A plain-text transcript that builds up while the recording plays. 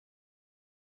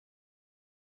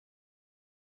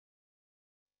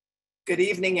Good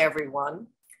evening, everyone,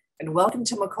 and welcome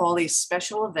to Macaulay's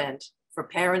special event for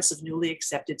parents of newly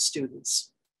accepted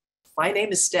students. My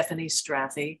name is Stephanie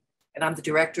Strathy, and I'm the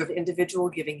Director of Individual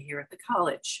Giving here at the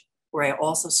college, where I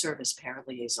also serve as parent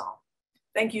liaison.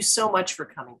 Thank you so much for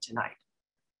coming tonight.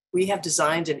 We have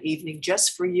designed an evening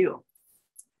just for you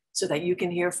so that you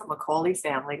can hear from Macaulay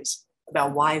families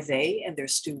about why they and their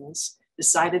students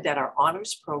decided that our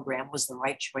honors program was the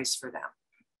right choice for them.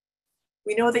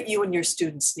 We know that you and your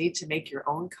students need to make your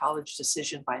own college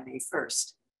decision by May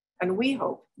 1st, and we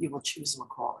hope you will choose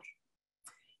Macaulay.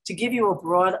 To give you a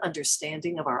broad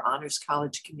understanding of our honors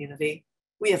college community,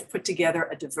 we have put together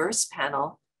a diverse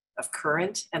panel of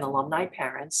current and alumni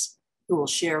parents who will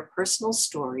share personal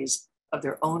stories of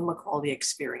their own Macaulay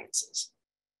experiences.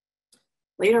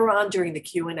 Later on during the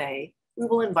Q&A, we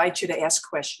will invite you to ask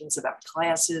questions about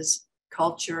classes,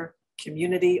 culture,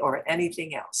 community, or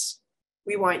anything else.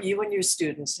 We want you and your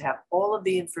students to have all of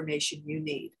the information you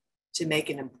need to make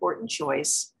an important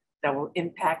choice that will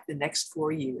impact the next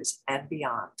 4 years and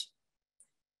beyond.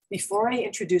 Before I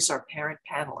introduce our parent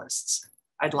panelists,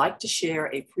 I'd like to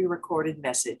share a pre-recorded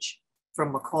message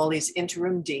from Macaulay's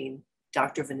interim dean,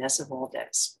 Dr. Vanessa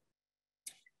Valdez.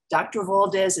 Dr.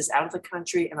 Valdez is out of the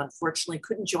country and unfortunately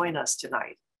couldn't join us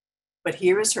tonight, but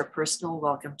here is her personal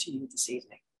welcome to you this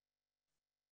evening.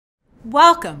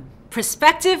 Welcome,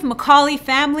 prospective Macaulay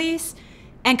families,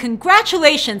 and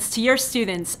congratulations to your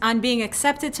students on being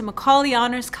accepted to Macaulay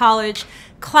Honors College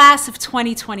Class of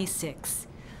 2026.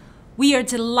 We are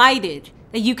delighted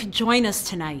that you could join us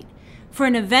tonight for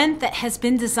an event that has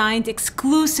been designed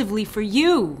exclusively for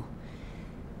you.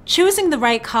 Choosing the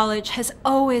right college has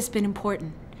always been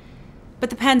important,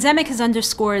 but the pandemic has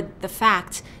underscored the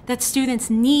fact that students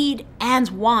need and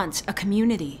want a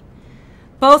community,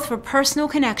 both for personal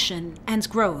connection and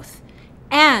growth,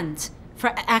 and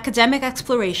for academic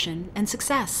exploration and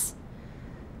success.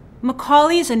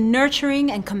 Macaulay is a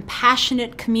nurturing and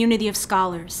compassionate community of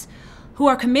scholars who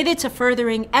are committed to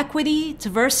furthering equity,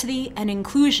 diversity, and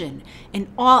inclusion in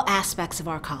all aspects of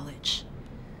our college.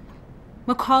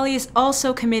 Macaulay is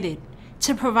also committed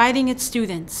to providing its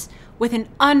students with an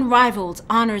unrivaled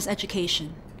honors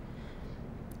education.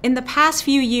 In the past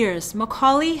few years,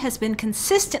 Macaulay has been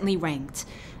consistently ranked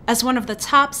as one of the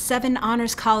top 7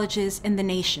 honors colleges in the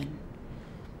nation.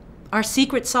 Our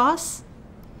secret sauce?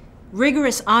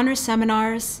 Rigorous honors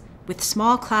seminars with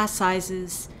small class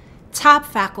sizes, top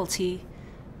faculty,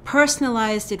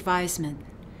 personalized advisement.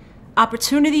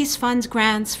 Opportunities fund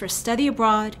grants for study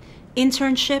abroad,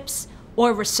 internships,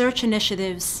 or research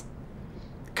initiatives.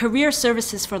 Career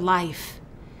services for life.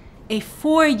 A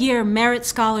 4-year merit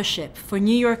scholarship for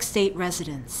New York State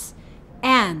residents,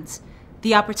 and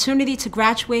the opportunity to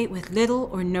graduate with little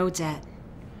or no debt.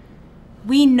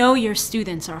 We know your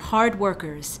students are hard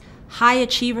workers, high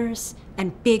achievers,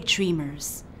 and big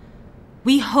dreamers.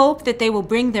 We hope that they will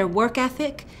bring their work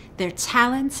ethic, their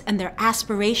talents, and their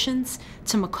aspirations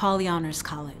to Macaulay Honors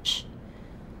College.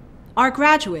 Our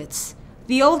graduates,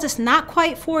 the oldest not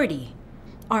quite 40,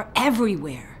 are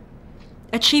everywhere,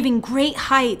 achieving great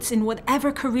heights in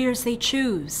whatever careers they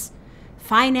choose: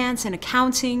 finance and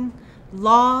accounting,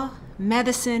 law,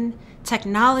 medicine,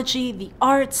 technology, the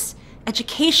arts,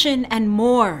 education, and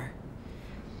more.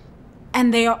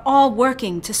 And they are all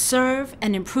working to serve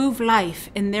and improve life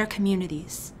in their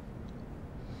communities.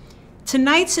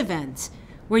 Tonight's event,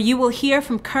 where you will hear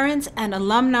from current and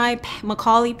alumni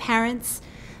Macaulay parents,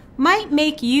 might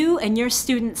make you and your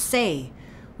students say,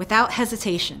 without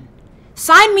hesitation,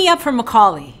 "Sign me up for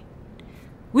Macaulay."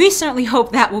 We certainly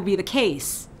hope that will be the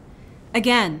case.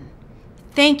 Again,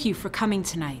 thank you for coming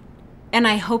tonight, and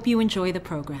I hope you enjoy the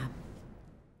program.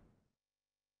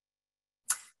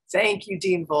 Thank you,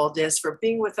 Dean Valdez, for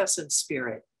being with us in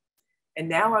spirit. And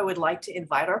now I would like to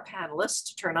invite our panelists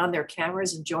to turn on their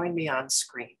cameras and join me on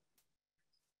screen.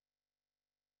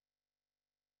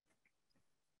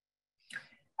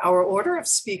 Our order of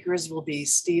speakers will be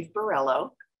Steve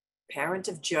Borello, parent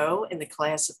of Joe in the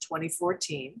class of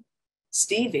 2014,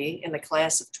 Stevie in the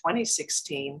class of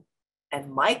 2016,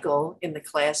 and Michael in the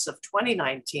class of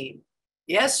 2019.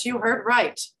 Yes, you heard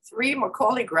right, 3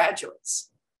 Macaulay graduates.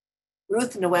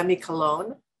 Ruth Noemi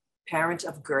Colon, parent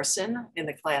of Gerson in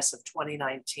the class of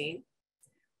 2019,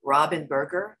 Robin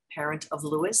Berger, parent of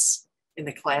Lewis in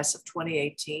the class of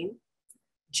 2018,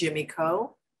 Jimmy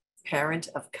Coe, parent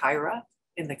of Kyra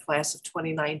in the class of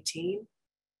 2019,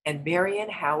 and Marian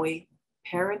Howie,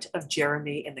 parent of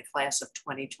Jeremy in the class of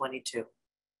 2022.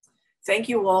 Thank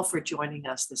you all for joining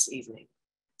us this evening.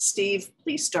 Steve,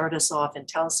 please start us off and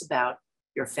tell us about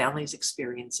your family's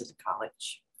experience at the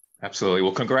college. Absolutely.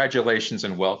 Well, congratulations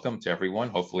and welcome to everyone.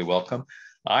 Hopefully welcome.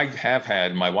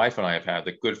 My wife and I have had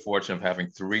the good fortune of having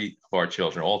three of our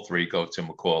children, all three go to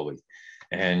Macaulay.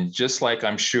 And just like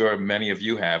I'm sure many of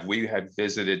you have, we had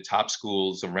visited top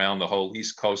schools around the whole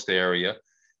East Coast area,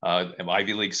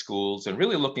 Ivy League schools, and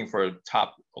really looking for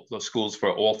top schools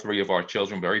for all three of our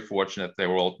children. Very fortunate they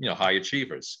were all, high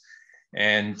achievers.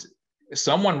 And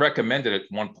someone recommended at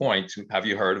one point, have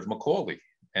you heard of Macaulay?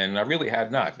 And I really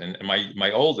had not. And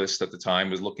my oldest at the time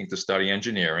was looking to study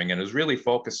engineering and was really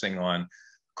focusing on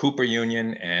Cooper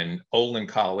Union and Olin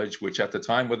College, which at the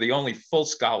time were the only full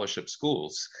scholarship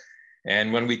schools.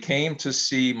 And when we came to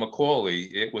see Macaulay,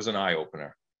 it was an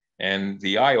eye-opener. And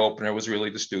the eye-opener was really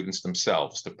the students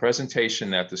themselves. The presentation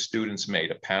that the students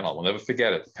made, a panel, we'll never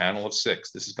forget it, the panel of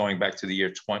 6. This is going back to the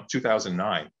year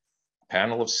 2009. A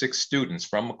panel of 6 students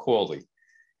from Macaulay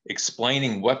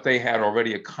explaining what they had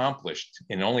already accomplished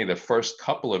in only the first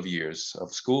couple of years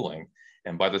of schooling.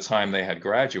 And by the time they had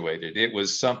graduated, it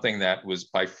was something that was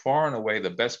by far and away the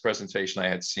best presentation I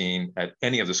had seen at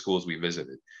any of the schools we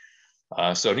visited.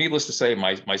 So needless to say,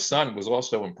 my son was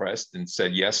also impressed and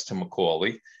said yes to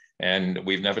Macaulay, and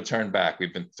we've never turned back.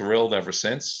 We've been thrilled ever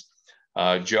since.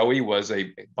 Joey was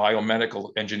a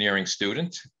biomedical engineering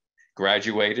student,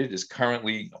 graduated, is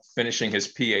currently finishing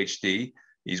his PhD.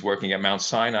 He's working at Mount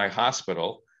Sinai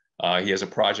Hospital. He has a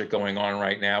project going on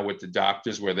right now with the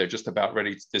doctors where they're just about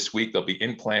ready this week. They'll be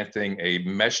implanting a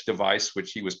mesh device,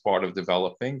 which he was part of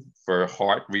developing for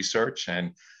heart research,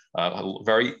 and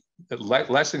very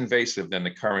less invasive than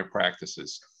the current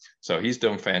practices. So he's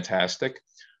doing fantastic.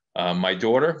 My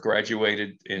daughter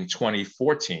graduated in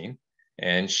 2014,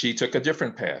 and she took a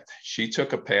different path. She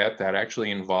took a path that actually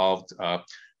involved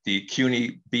the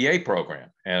CUNY BA program.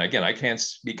 And again, I can't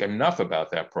speak enough about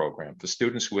that program. For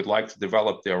students who would like to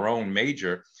develop their own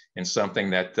major in something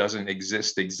that doesn't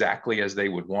exist exactly as they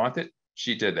would want it,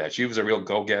 she did that. She was a real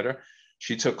go-getter.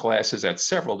 She took classes at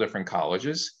several different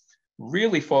colleges,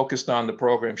 really focused on the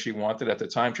program she wanted. At the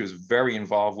time, she was very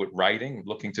involved with writing,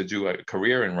 looking to do a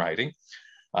career in writing.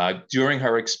 During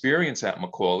her experience at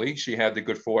Macaulay, she had the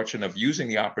good fortune of using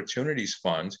the Opportunities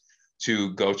Fund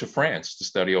to go to France to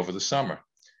study over the summer.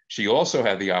 She also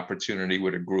had the opportunity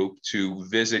with a group to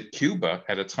visit Cuba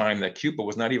at a time that Cuba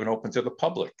was not even open to the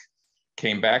public.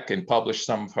 Came back and published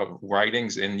some of her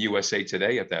writings in USA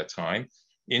Today at that time,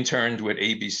 interned with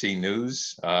ABC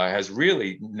News, has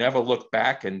really never looked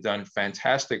back and done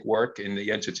fantastic work in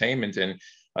the entertainment and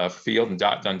field and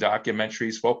done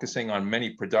documentaries, focusing on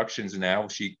many productions now.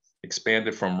 She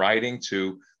expanded from writing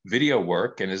to video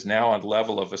work and is now on the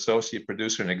level of associate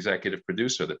producer and executive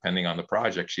producer, depending on the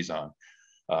project she's on.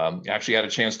 Actually had a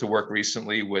chance to work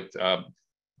recently with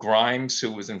Grimes,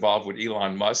 who was involved with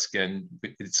Elon Musk, and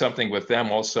did something with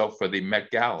them also for the Met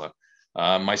Gala.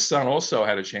 My son also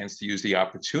had a chance to use the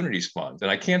Opportunities Fund. And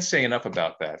I can't say enough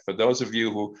about that. For those of you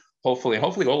who hopefully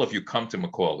all of you come to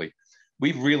Macaulay,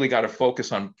 we've really got to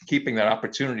focus on keeping that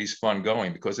Opportunities Fund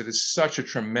going because it is such a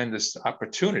tremendous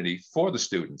opportunity for the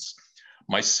students.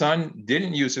 My son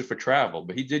didn't use it for travel,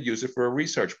 but he did use it for a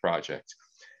research project.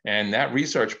 And that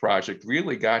research project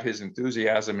really got his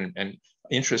enthusiasm and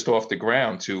interest off the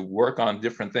ground to work on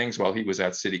different things while he was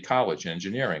at City College in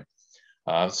engineering.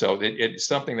 So it's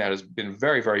something that has been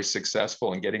very, very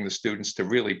successful in getting the students to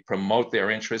really promote their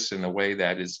interests in a way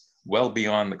that is well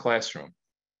beyond the classroom.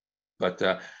 But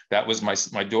that was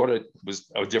my daughter was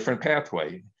a different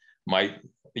pathway. My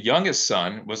youngest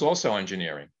son was also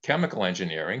engineering, chemical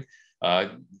engineering,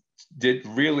 did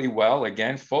really well,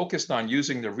 again, focused on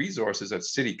using the resources at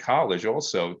City College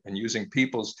also and using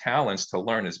people's talents to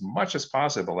learn as much as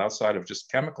possible outside of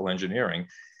just chemical engineering,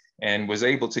 and was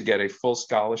able to get a full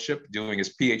scholarship doing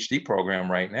his PhD program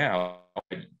right now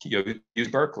at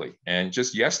Berkeley. And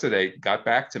just yesterday got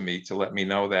back to me to let me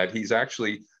know that he's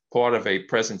actually part of a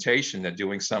presentation that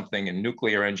doing something in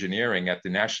nuclear engineering at the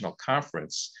national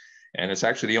conference. And it's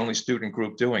actually the only student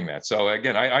group doing that. So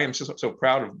again, I am so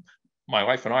proud of, my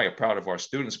wife and I are proud of our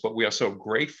students, but we are so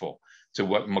grateful to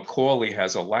what Macaulay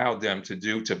has allowed them to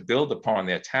do to build upon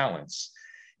their talents.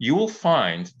 You will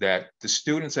find that the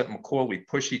students at Macaulay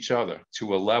push each other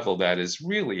to a level that is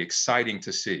really exciting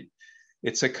to see.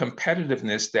 It's a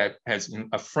competitiveness that has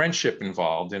a friendship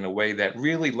involved in a way that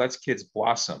really lets kids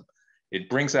blossom. It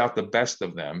brings out the best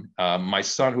of them. My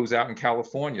son, who's out in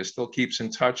California, still keeps in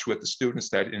touch with the students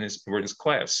that were in his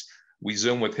class. We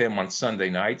Zoom with him on Sunday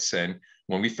nights, and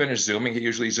when we finish Zooming, he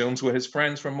usually Zooms with his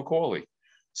friends from Macaulay.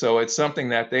 So it's something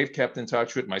that they've kept in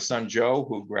touch with. My son, Joe,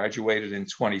 who graduated in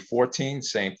 2014,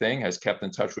 same thing, has kept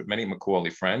in touch with many Macaulay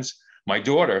friends. My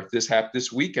daughter,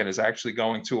 this weekend, is actually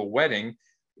going to a wedding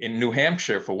in New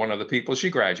Hampshire for one of the people she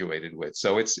graduated with.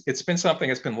 So it's been something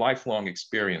that's been lifelong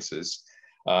experiences.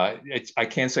 I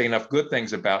can't say enough good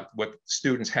things about what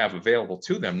students have available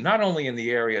to them, not only in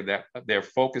the area that they're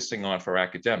focusing on for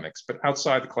academics, but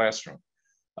outside the classroom.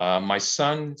 My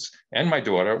sons and my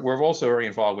daughter were also very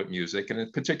involved with music,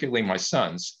 and particularly my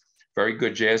sons, very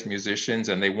good jazz musicians,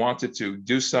 and they wanted to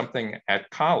do something at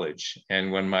college.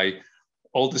 And when my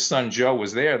oldest son, Joe,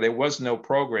 was there was no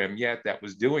program yet that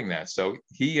was doing that. So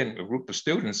he and a group of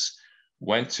students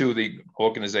went to the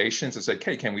organizations and said,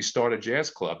 hey, can we start a jazz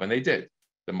club? And they did.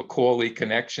 The Macaulay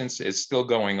Connections is still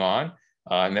going on.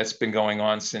 And that's been going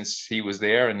on since he was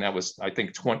there. And that was, I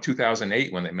think,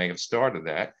 2008 when they may have started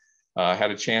that.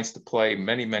 Had a chance to play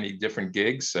many, many different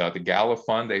gigs. The Gala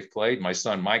Fund they've played. My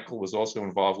son, Michael, was also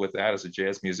involved with that as a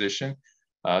jazz musician.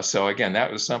 So again,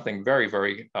 that was something very,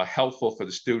 very helpful for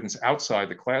the students outside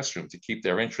the classroom to keep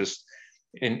their interest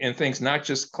in things not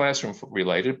just classroom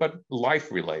related, but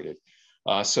life related.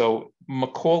 So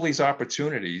Macaulay's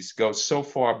opportunities go so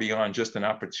far beyond just an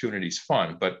opportunities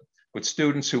fund, but with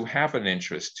students who have an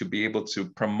interest to be able to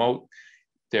promote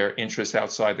their interests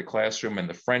outside the classroom and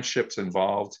the friendships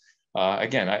involved.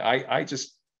 Again,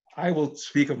 I will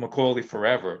speak of Macaulay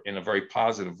forever in a very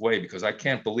positive way, because I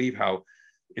can't believe how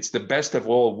it's the best of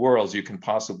all worlds you can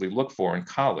possibly look for in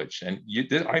college. And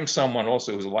I'm someone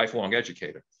also who's a lifelong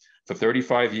educator. For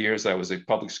 35 years, I was a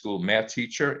public school math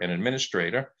teacher and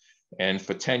administrator. And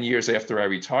for 10 years after I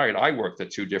retired, I worked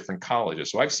at 2 different colleges.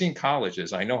 So I've seen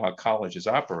colleges, I know how colleges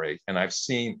operate, and I've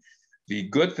seen the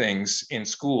good things in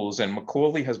schools, and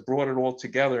Macaulay has brought it all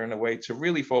together in a way to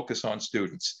really focus on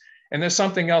students. And there's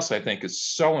something else I think is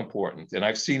so important, and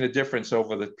I've seen a difference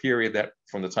over the period that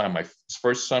from the time my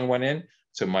first son went in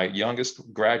to my youngest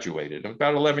graduated,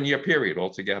 about 11-year period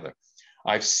altogether.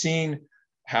 I've seen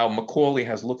how Macaulay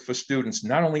has looked for students,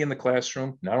 not only in the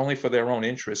classroom, not only for their own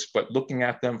interests, but looking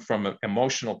at them from an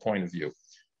emotional point of view.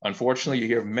 Unfortunately, you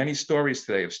hear many stories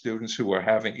today of students who are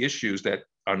having issues that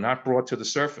are not brought to the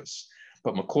surface.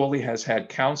 But Macaulay has had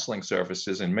counseling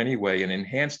services in many ways and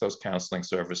enhanced those counseling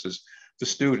services to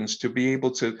students to be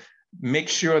able to make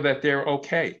sure that they're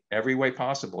okay every way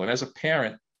possible. And as a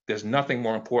parent, there's nothing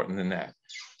more important than that.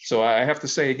 So I have to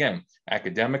say again,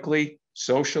 academically,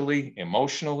 socially,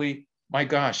 emotionally, my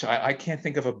gosh, I can't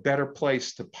think of a better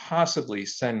place to possibly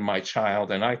send my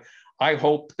child. And I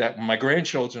hope that my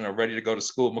grandchildren are ready to go to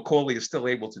school. Macaulay is still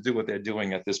able to do what they're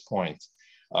doing at this point.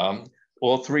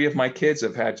 All 3 of my kids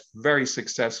have had very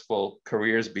successful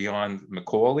careers beyond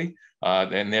Macaulay,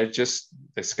 and they're just,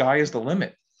 the sky is the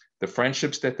limit. The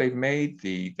friendships that they've made,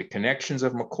 the connections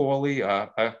of Macaulay,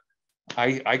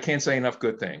 I can't say enough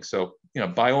good things. So,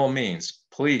 by all means,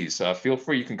 please feel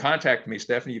free. You can contact me,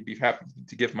 Stephanie. You'd be happy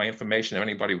to give my information to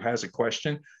anybody who has a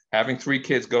question. Having 3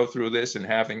 kids go through this and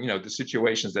having, the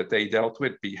situations that they dealt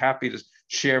with, be happy to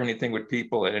share anything with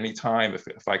people at any time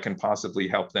if I can possibly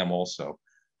help them also.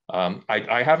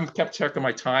 I haven't kept track of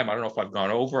my time. I don't know if I've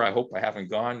gone over. I hope I haven't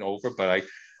gone over, but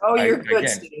you're good, again,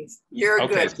 Steve. You're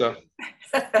okay, good. So,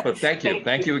 but thank you.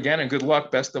 Thank you again, and good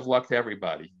luck. Best of luck to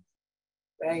everybody.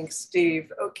 Thanks,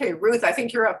 Steve. Okay, Ruth, I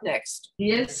think you're up next.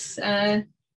 Yes,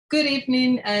 good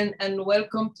evening and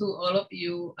welcome to all of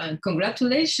you, and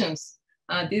congratulations.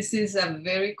 This is a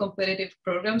very competitive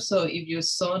program, so if your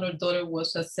son or daughter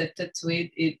was accepted to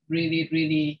it, it really,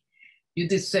 really, you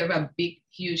deserve a big,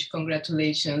 huge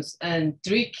congratulations. And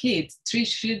 3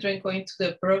 children going to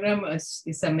the program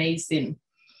is amazing.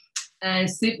 And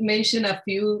Steve mentioned a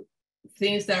few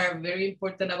things that are very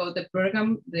important about the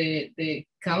program, the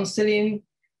counseling,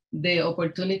 the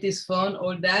opportunities fund,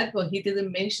 all that, but he didn't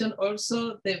mention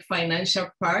also the financial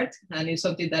part, and it's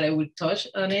something that I will touch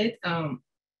on it.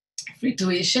 Free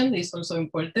tuition is also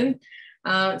important.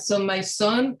 So my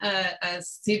son, as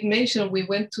Steve mentioned, we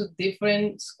went to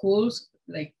different schools,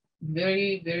 like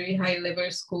very, very high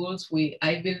level schools with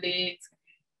Ivy League.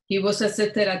 He was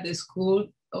accepted at the school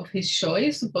of his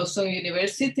choice, Boston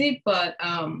University, but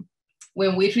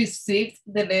when we received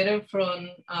the letter from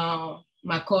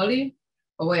Macaulay,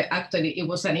 well, actually it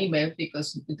was an email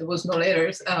because there was no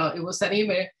letters, it was an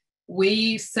email.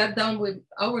 We sat down with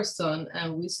our son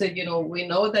and we said, we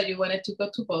know that you wanted to go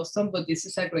to Boston, but this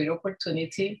is a great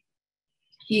opportunity.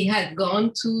 He had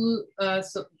gone to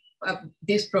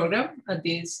this program with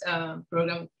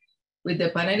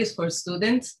the panelists for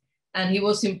students, and he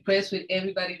was impressed with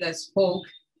everybody that spoke.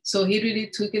 So he really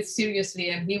took it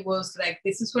seriously, and he was like,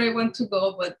 this is where I want to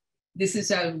go, but this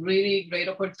is a really great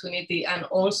opportunity. And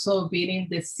also being in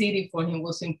the city for him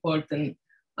was important.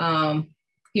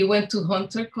 He went to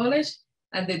Hunter College,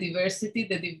 and the diversity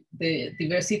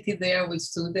there with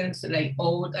students like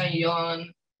old and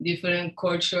young, different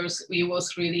cultures, it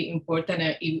was really important,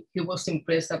 and he was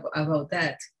impressed about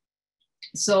that.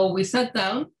 So we sat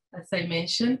down as I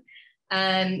mentioned.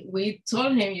 And we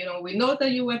told him, we know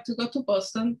that you want to go to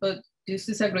Boston, but this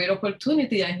is a great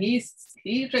opportunity. And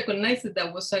he recognized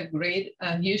that was a great,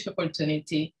 huge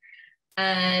opportunity.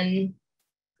 And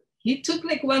he took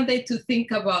like one day to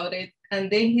think about it. And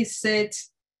then he said,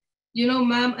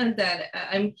 Mom and Dad,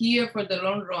 I'm here for the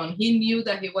long run. He knew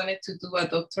that he wanted to do a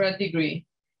doctoral degree.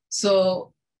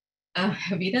 So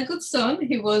being a good son,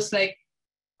 he was like,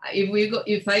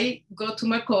 if I go to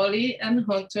Macaulay and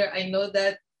Hunter, I know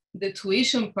that the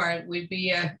tuition part will be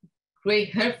a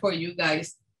great help for you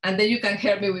guys. And then you can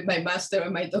help me with my master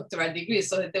and my doctoral degree.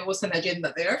 So there was an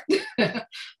agenda there,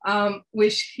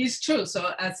 which is true.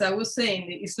 So as I was saying,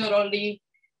 it's not only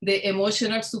the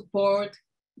emotional support,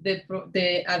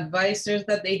 the advisors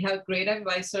that they have, great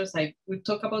advisors. We'll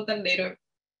talk about that later.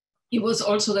 It was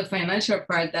also the financial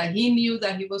part that he knew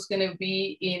that he was going to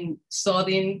be in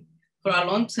studying for a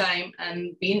long time,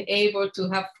 and being able to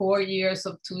have 4 years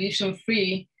of tuition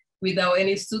free without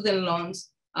any student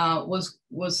loans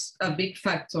was a big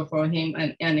factor for him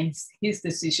and his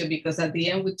decision, because at the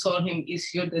end we told him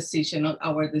it's your decision, not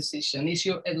our decision, it's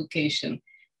your education.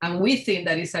 And we think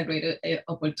that it's a great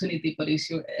opportunity, but it's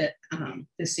your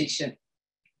decision.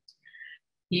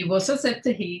 He was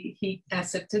accepted, he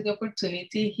accepted the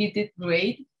opportunity, he did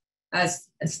great. As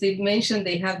Steve mentioned,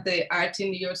 they have the art in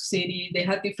New York City, they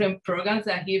have different programs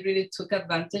that he really took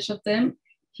advantage of them.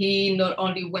 He not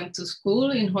only went to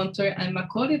school in Hunter and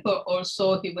Macaulay, but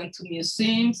also he went to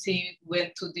museums, he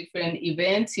went to different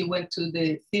events, he went to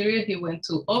the theater, he went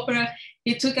to opera.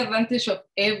 He took advantage of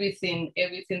everything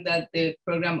that the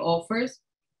program offers.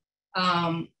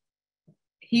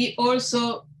 He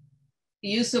also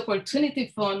used the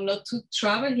opportunity fund not to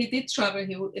travel. He did travel,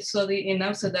 he studied in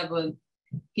Amsterdam, but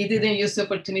he didn't use the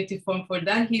opportunity fund for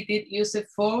that. He did use it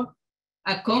for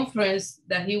a conference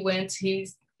that he went.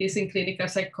 He's in clinical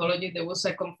psychology. There was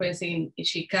a conference in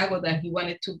Chicago that he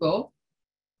wanted to go.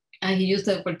 And he used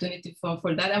the opportunity fund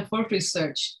for that and for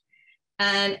research.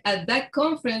 And at that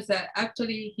conference,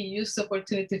 actually he used the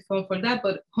opportunity fund for that,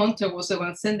 but Hunter was the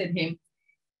one sending him.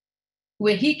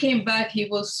 When he came back, he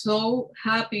was so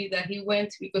happy that he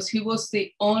went, because he was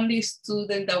the only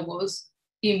student that was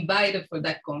invited for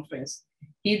that conference.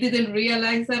 He didn't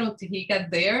realize that until he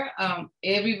got there.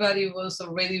 Everybody was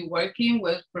already working,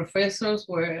 where professors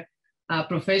were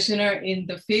professional in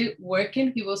the field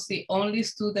working. He was the only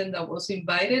student that was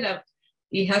invited.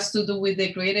 It has to do with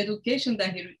the great education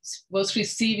that he was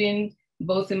receiving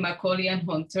both in Macaulay and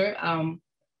Hunter.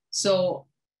 So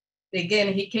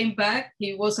again, he came back.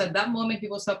 He was, at that moment, he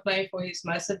was applying for his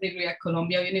master's degree at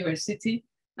Columbia University,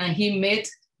 and he met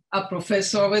a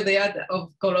professor over there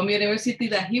of Columbia University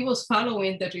that he was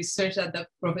following the research that the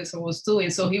professor was doing.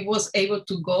 So he was able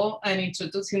to go and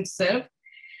introduce himself.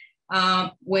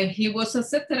 When he was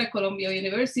accepted at Columbia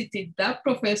University, that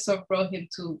professor brought him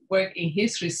to work in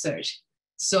his research.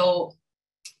 So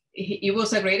it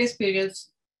was a great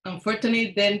experience.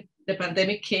 Unfortunately, then the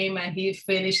pandemic came and he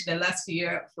finished the last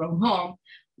year from home,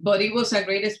 but it was a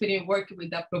great experience working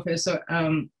with that professor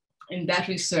in that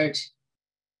research.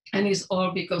 And it's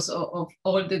all because of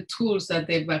all the tools that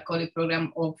the Macaulay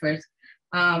program offers.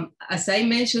 As I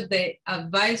mentioned, the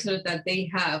advisors that they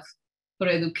have for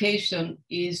education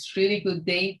is really good.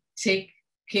 They take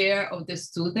care of the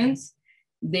students.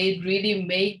 They really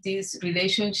make these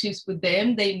relationships with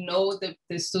them. They know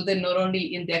the student not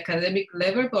only in the academic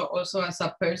level, but also as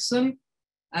a person,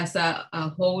 as a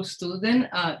whole student.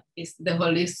 It's the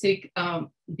holistic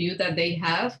view that they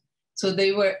have. So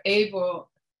they were able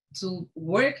to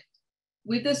work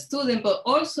with the student, but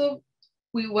also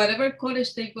with whatever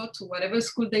college they go to, whatever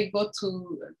school they go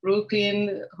to,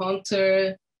 Brooklyn,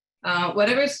 Hunter,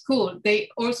 whatever school, they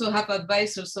also have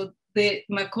advisors. So the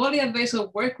Macaulay advisor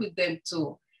work with them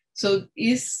too. So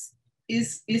it's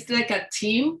like a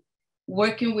team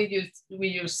working with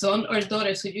your son or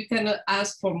daughter. So you cannot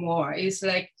ask for more. It's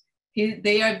like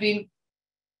they are being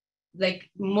like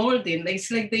molding. It's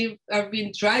like they are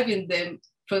being driving them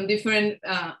from different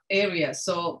areas.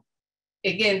 So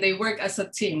again, they work as a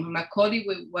team. Macaulay,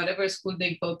 with whatever school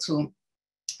they go to,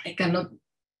 I cannot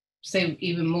say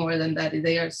even more than that.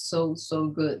 They are so, so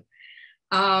good.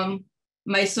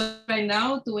 My son right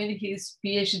now doing his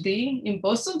PhD in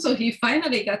Boston. So he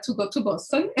finally got to go to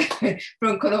Boston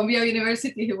from Columbia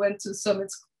University. He went to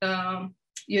Summit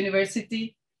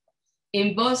University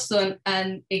in Boston.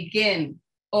 And again,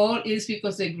 all is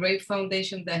because of the great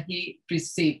foundation that he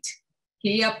received.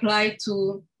 He applied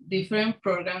to different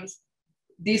programs.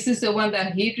 This is the one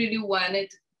that he really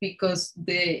wanted, because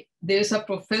there's a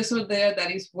professor there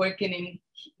that is working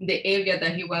in the area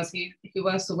that he wants. He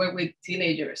wants to work with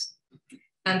teenagers.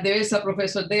 And there is a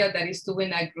professor there that is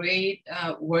doing a great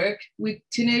work with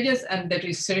teenagers, and the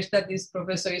research that this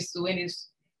professor is doing is,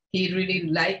 he really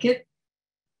liked it.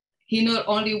 He not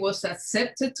only was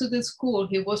accepted to the school,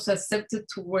 he was accepted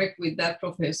to work with that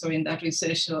professor in that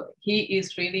research. So he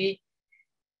is really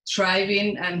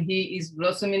thriving and he is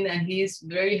blossoming and he is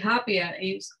very happy, and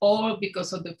it's all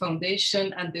because of the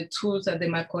foundation and the tools that the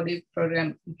Macaulay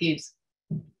program gives.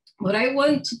 But I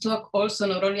want to talk also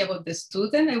not only about the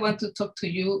student, I want to talk to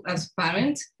you as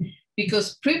parents,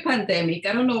 because pre-pandemic,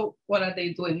 I don't know what are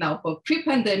they doing now, but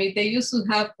pre-pandemic, they used to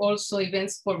have also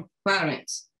events for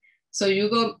parents. So you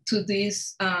go to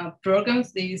these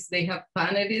programs, they have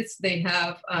panelists, they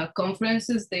have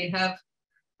conferences, they have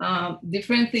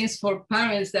different things for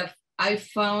parents that I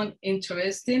found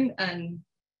interesting and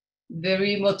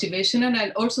very motivational,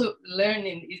 and also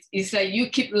learning. It's like you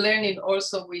keep learning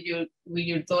also with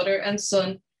your daughter and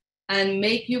son, and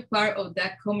make you part of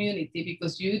that community,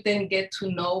 because you then get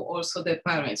to know also the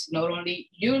parents, not only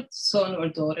your son or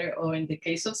daughter, or in the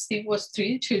case of Steve was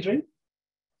 3 children.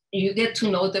 You get to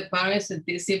know the parents at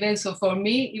this event. So for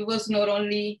me, it was not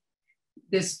only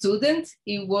the student,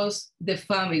 it was the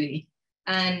family.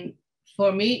 And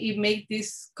for me, it made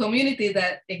this community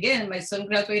that, again, my son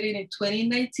graduated in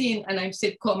 2019, and I'm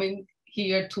still coming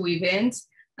here to events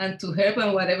and to help,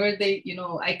 and whatever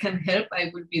I can help, I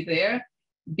will be there,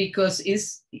 because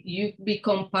you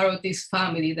become part of this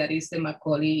family that is the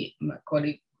Macaulay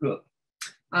group.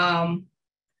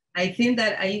 I think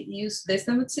that I used less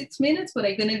than 6 minutes, but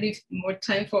I'm gonna leave more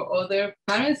time for other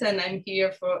parents, and I'm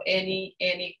here for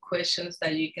any questions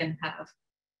that you can have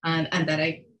and that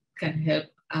I can help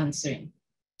answering.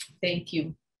 Thank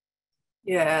you.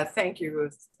 Yeah, thank you,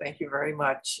 Ruth. Thank you very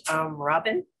much.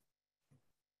 Robin?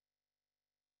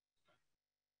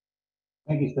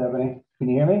 Thank you, Stephanie. Can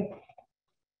you hear me?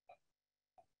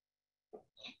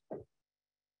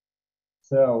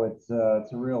 So it's a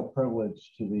real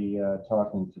privilege to be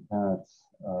talking to parents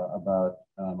about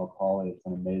Macaulay. It's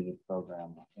an amazing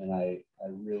program, and I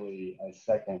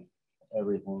second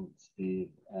everything Steve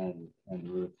and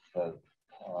Ruth have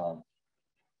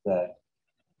said.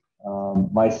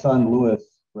 My son Lewis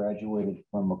graduated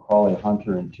from Macaulay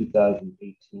Hunter in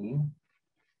 2018.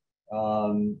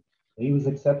 He was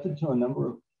accepted to a number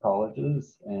of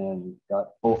colleges and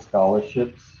got full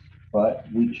scholarships, but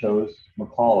we chose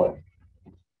Macaulay.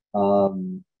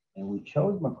 And we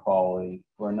chose Macaulay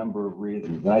for a number of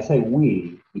reasons. And I say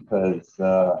we because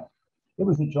it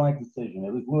was a joint decision.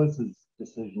 It was Lewis's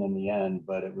decision in the end,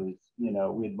 but it was,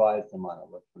 we advised him on it,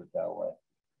 let's put it that way.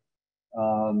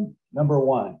 Number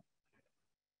one,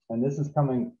 and this is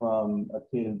coming from a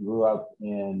kid who grew up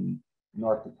in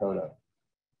North Dakota.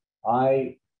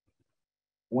 I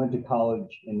went to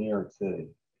college in New York City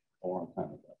a long time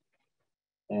ago,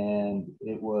 and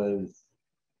it was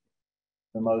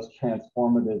the most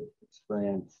transformative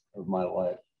experience of my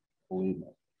life, believe me.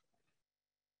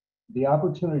 The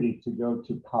opportunity to go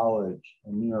to college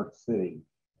in New York City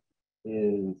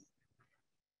is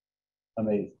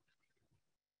amazing.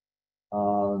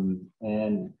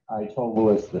 And I told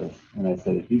Lewis this, and I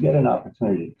said, if you get an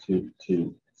opportunity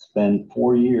to spend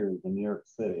 4 years in New York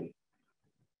City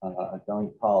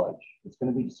going to college, it's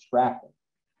going to be distracting,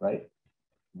 right?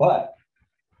 But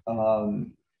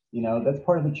that's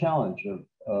part of the challenge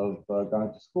of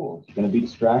going to school. You're going to be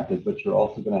distracted, but you're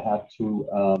also going to have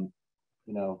to,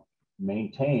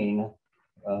 maintain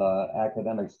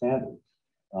academic standards.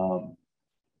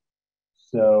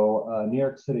 So New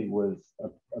York City was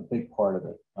a big part of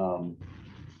it.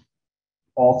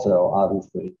 Also,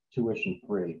 obviously, tuition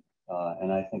free.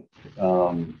 And I think,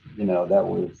 that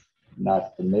was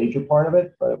not the major part of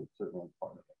it, but it was certainly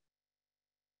part of it.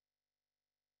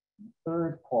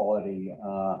 Third quality,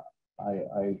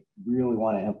 I really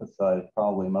want to emphasize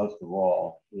probably most of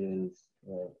all is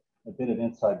a bit of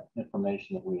inside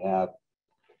information that we have.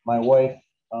 My wife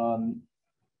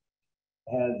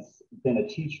has been a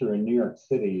teacher in New York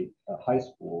City high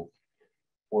schools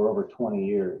for over 20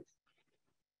 years.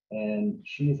 And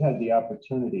she's had the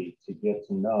opportunity to get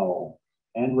to know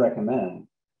and recommend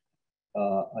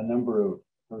a number of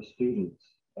her students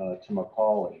to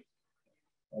Macaulay.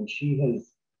 And she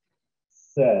has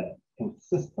said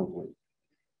consistently,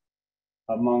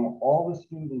 among all the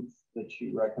students that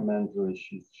she recommends or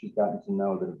she's gotten to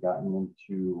know that have gotten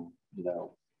into,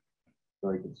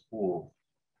 very good schools,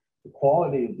 the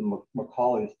quality of the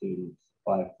Macaulay students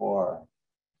by far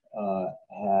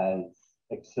has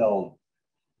excelled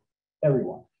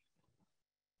everyone.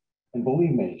 And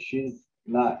believe me, she's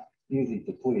not easy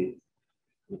to please,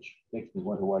 which makes me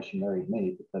wonder why she married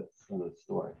me, but that's another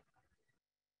story.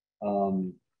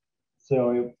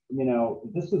 So,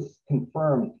 this was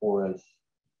confirmed for us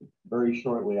very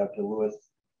shortly after Lewis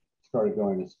started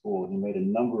going to school. He made a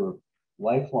number of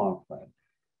lifelong friends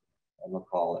at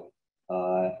Macaulay.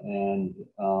 And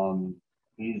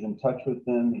he's in touch with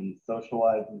them. He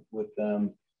socializes with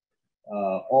them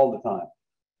all the time.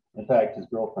 In fact, his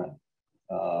girlfriend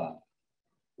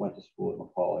went to school at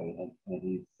Macaulay, and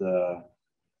he's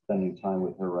spending time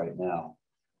with her right now.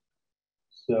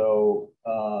 So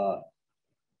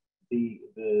the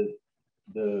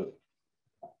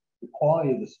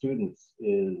quality of the students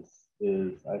is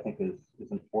I think is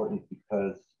important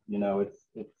because it's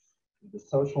the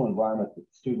social environment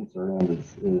that students are in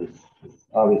is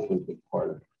obviously a big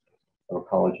part of a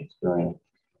college experience.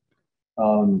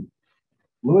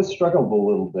 Lewis struggled a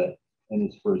little bit in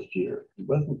his first year. He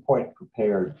wasn't quite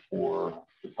prepared for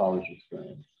the college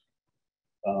experience.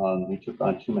 He took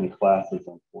on too many classes,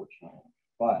 unfortunately,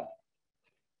 but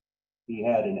he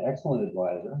had an excellent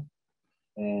advisor,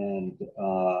 and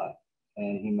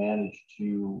he managed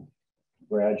to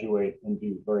graduate and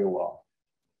do very well.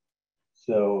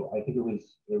 So I think it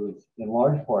was in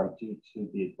large part due to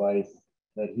the advice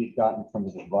that he'd gotten from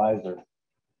his advisor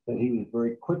that he was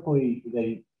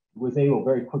able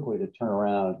very quickly to turn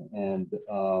around and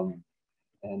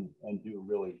do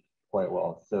really quite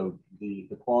well. So the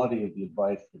quality of the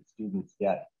advice that students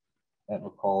get at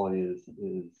Macaulay is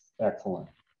excellent.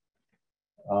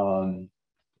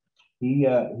 He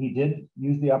did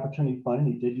use the opportunity fund,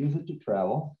 and he did use it to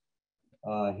travel.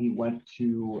 He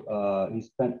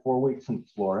spent 4 weeks in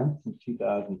Florence in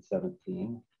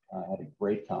 2017. Had a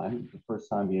great time. It was the first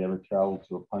time he ever traveled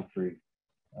to a country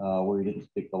where he didn't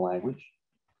speak the language.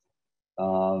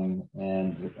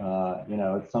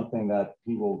 It's something that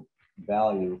he will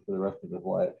value for the rest of his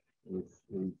life. It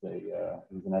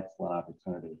was an excellent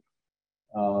opportunity.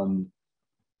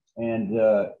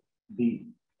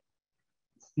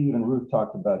 Steve and Ruth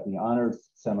talked about the honors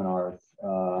seminars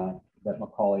that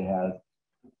Macaulay has.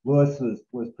 Lewis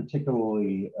was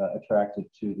particularly attracted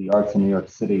to the Arts in New York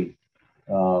City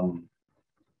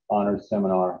honors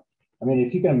seminar. I mean,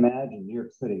 if you can imagine New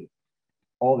York City,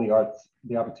 all the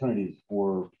opportunities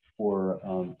for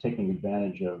taking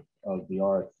advantage of the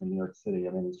arts in New York City.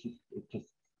 I mean,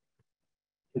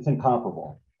 it's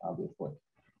incomparable, obviously.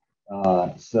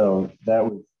 So that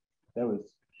was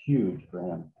huge for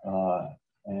him.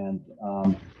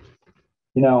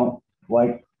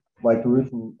 Like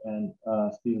Ruth and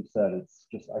Steve said, it's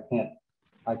just I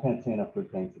can't say enough good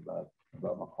things about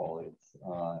Macaulay.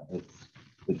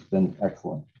 It's been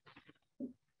excellent.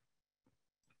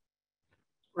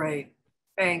 Great.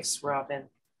 Thanks, Robin.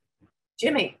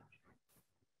 Jimmy.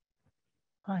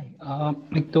 Hi.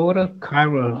 My daughter,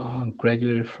 Kyra,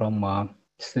 graduated from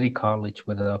City College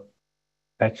with a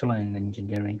Bachelor in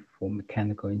Engineering for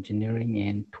Mechanical Engineering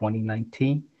in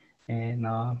 2019. And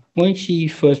when she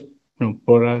first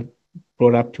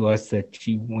brought up to us that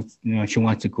she wants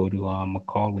to go to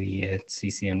Macaulay at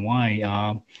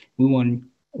CCNY, we weren't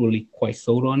really quite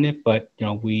sold on it, but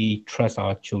we trust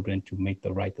our children to make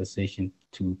the right decision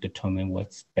to determine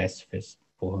what's best fit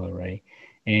for her, right?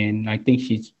 And I think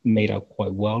she's made out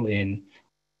quite well. And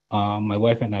my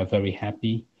wife and I are very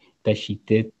happy that she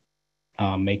did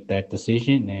make that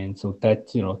decision. And so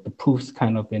that's, the proof's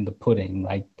kind of in the pudding,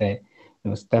 like that.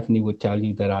 Stephanie would tell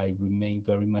you that I remain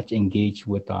very much engaged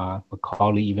with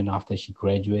Macaulay even after she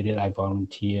graduated. I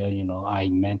volunteer, I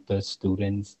mentor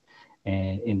students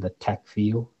and in the tech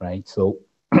field, right? So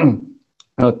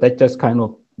that just kind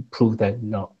of proved that,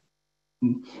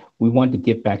 we want to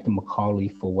give back to Macaulay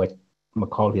for what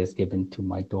Macaulay has given to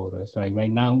my daughter. So right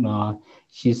now,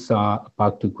 she's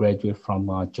about to graduate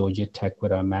from Georgia Tech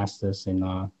with a master's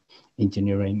in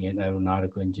engineering and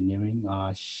aeronautical engineering.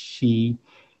 She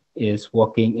is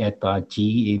working at GE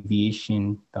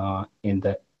Aviation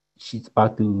she's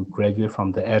about to graduate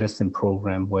from the Edison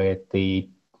program, where they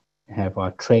have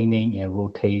training and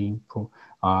rotating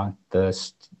the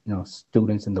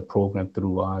students in the program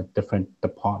through different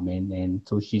departments. And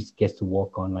so she gets to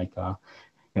work on like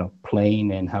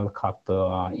plane and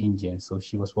helicopter engines. So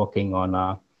she was working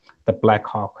on the Black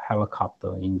Hawk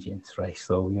helicopter engines, right?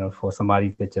 So for somebody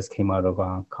that just came out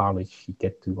of college, she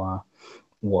get to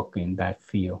work in that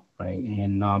field, right?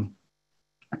 And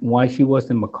while she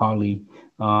was in Macaulay,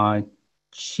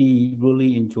 she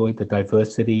really enjoyed the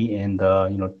diversity and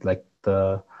like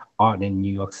the art in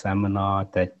New York seminar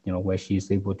that where she's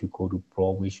able to go to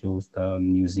Broadway shows, the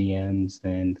museums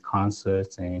and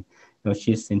concerts, and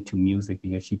she's into music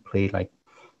because she played like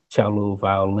cello,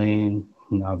 violin,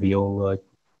 viola,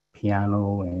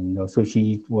 piano, and so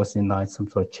she was in some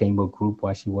sort of chamber group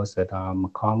while she was at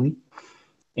Macaulay.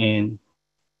 And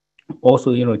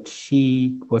Also,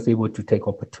 she was able to take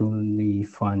opportunity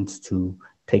funds to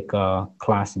take a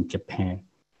class in Japan.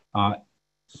 Uh,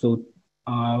 so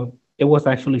it was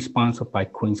actually sponsored by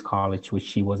Queens College, which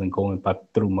she wasn't going, but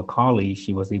through Macaulay,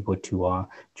 she was able to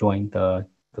join the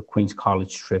Queens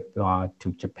College trip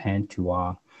to Japan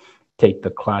to take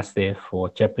the class there for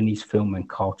Japanese film and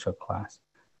culture class.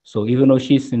 So even though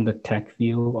she's in the tech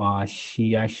field,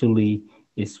 she actually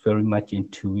is very much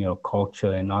into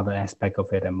culture and other aspect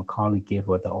of it, and Macaulay gave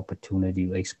her the opportunity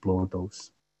to explore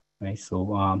those. Right.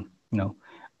 So I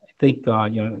think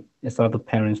as other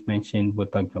parents mentioned,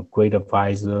 with like a great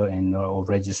advisor and or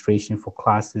registration for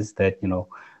classes that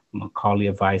Macaulay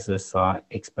advisors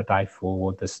expedite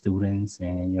for the students,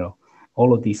 and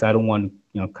all of these. I don't want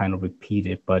to kind of repeat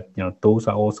it, but those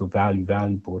are also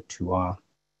valuable to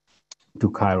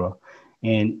Kyra.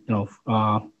 And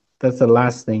that's the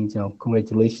last thing.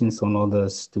 Congratulations on all the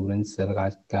students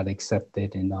that got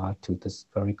accepted and to this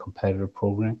very competitive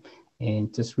program.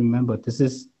 And just remember, this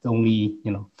is only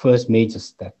first major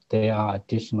step. There are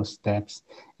additional steps,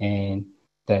 and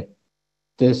that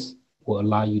this will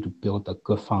allow you to build a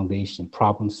good foundation,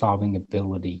 problem-solving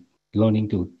ability, learning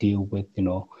to deal with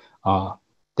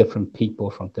different people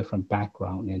from different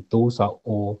backgrounds, and those are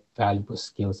all valuable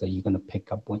skills that you're going to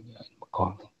pick up when you're in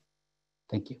Macaulay.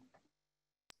 Thank you.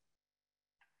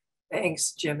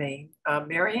 Thanks, Jimmy.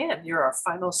 Marianne, you're our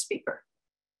final speaker.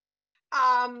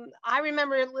 I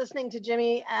remember listening to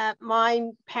Jimmy at my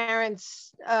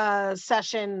parents'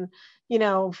 session,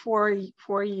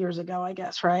 4 years ago, I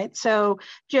guess, right? So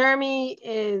Jeremy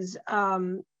is,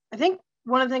 I think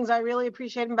one of the things I really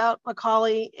appreciate about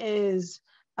Macaulay is,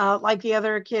 like the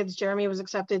other kids, Jeremy was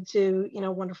accepted to,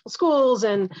 wonderful schools,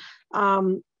 and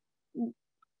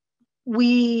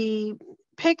we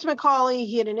picked Macaulay.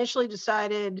 He had initially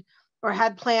decided or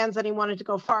had plans that he wanted to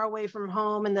go far away from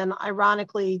home, and then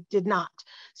ironically did not.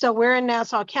 So we're in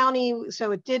Nassau County,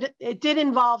 so it did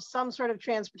involve some sort of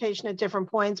transportation at different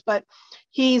points, but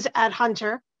he's at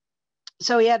Hunter.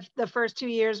 So he had the first 2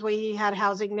 years where he had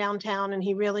housing downtown, and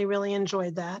he really, really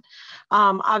enjoyed that.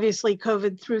 Obviously,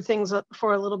 COVID threw things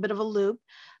for a little bit of a loop,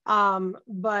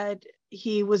 but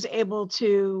he was able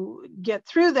to get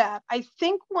through that. I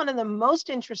think one of the most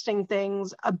interesting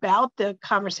things about the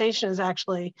conversation is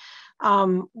actually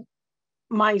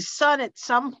my son at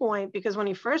some point, because when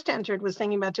he first entered, was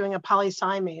thinking about doing a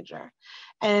poli-sci major.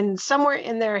 And somewhere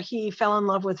in there, he fell in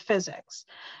love with physics.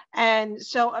 And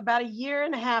so about 1.5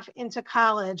 years into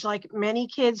college, like many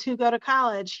kids who go to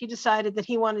college, he decided that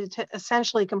he wanted to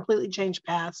essentially completely change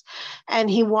paths, and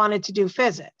he wanted to do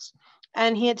physics.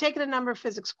 And he had taken a number of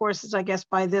physics courses, I guess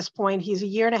by this point. He's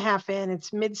 1.5 years in,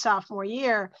 it's mid-sophomore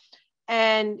year.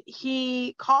 And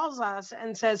he calls us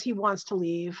and says he wants to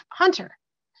leave Hunter.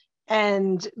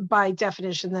 And by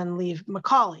definition, then leave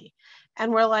Macaulay.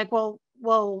 And we're like, well,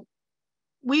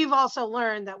 we've also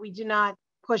learned that we do not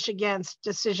push against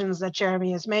decisions that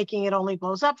Jeremy is making. It only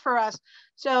blows up for us.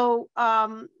 So,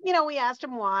 we asked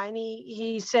him why, and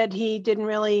he said he didn't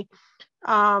really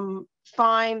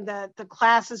find that the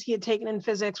classes he had taken in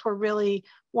physics were really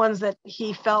ones that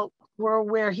he felt were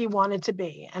where he wanted to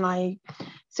be. And I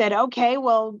said, okay,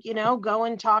 well, go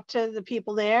and talk to the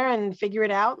people there and figure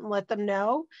it out and let them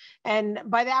know. And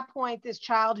by that point, this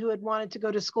child who had wanted to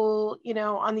go to school,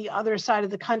 on the other side of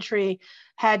the country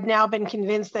had now been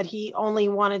convinced that he only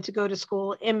wanted to go to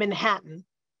school in Manhattan.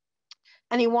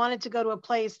 And he wanted to go to a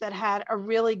place that had a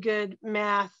really good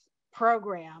math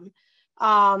program.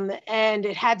 And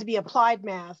it had to be applied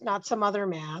math, not some other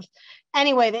math.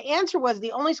 Anyway, the answer was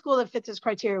the only school that fit this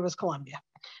criteria was Columbia.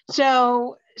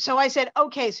 So I said,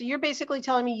 okay, so you're basically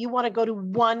telling me you want to go to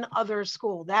one other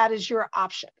school. That is your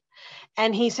option.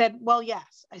 And he said, well,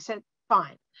 yes. I said,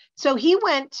 fine. So he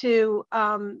went to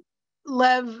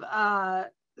Lev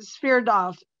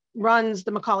Spiridov runs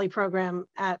the Macaulay program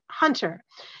at Hunter.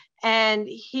 And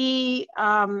he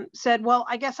said, well,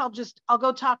 I guess I'll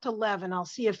go talk to Lev and I'll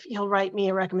see if he'll write me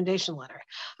a recommendation letter.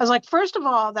 I was like, first of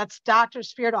all, that's Dr.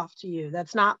 Spiridov to you.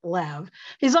 That's not Lev.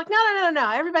 He's like,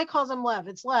 no. Everybody calls him Lev.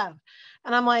 It's Lev.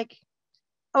 And I'm like,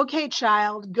 okay,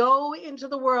 child, go into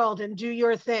the world and do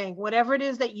your thing. Whatever it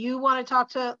is that you want to talk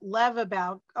to Lev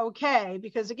about, okay.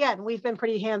 Because again, we've been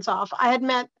pretty hands off. I'd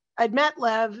met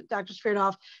Lev, Dr.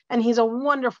 Spiridov, and he's a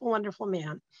wonderful, wonderful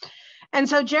man. And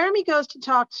so Jeremy goes to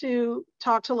talk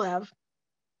to Lev.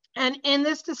 And in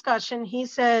this discussion, he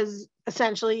says,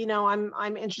 essentially,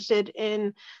 I'm interested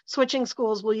in switching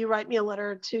schools. Will you write me a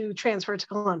letter to transfer to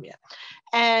Columbia?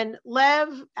 And Lev,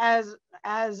 as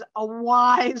a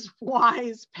wise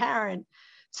parent,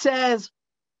 says,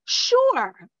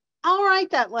 sure, I'll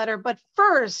write that letter. But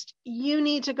first, you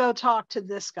need to go talk to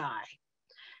this guy.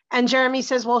 And Jeremy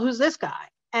says, well, who's this guy?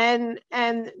 And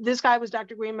this guy was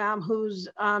Dr. Greenbaum, who's,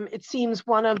 it seems,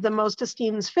 one of the most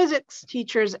esteemed physics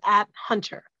teachers at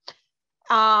Hunter.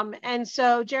 And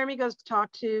so Jeremy goes to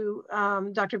talk to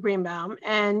Dr. Greenbaum,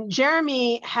 and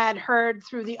Jeremy had heard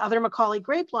through the other Macaulay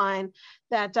grapevine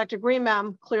that Dr.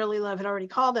 Greenbaum, clearly Lev had already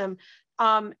called him,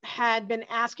 had been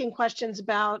asking questions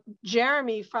about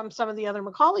Jeremy from some of the other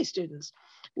Macaulay students.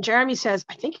 And Jeremy says,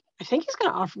 I think he's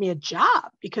going to offer me a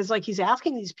job because like he's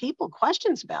asking these people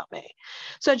questions about me.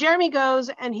 So Jeremy goes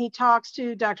and he talks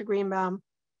to Dr. Greenbaum.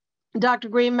 Dr.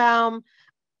 Greenbaum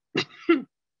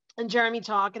and Jeremy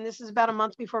talk, and this is about a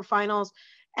month before finals.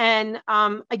 And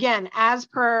again, as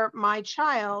per my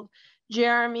child,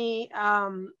 Jeremy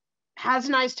has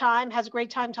a nice time, has a great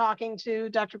time talking to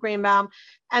Dr. Greenbaum,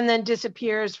 and then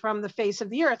disappears from the face of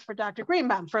the earth for Dr.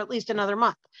 Greenbaum for at least another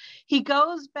month. He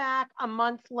goes back a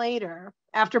month later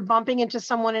after bumping into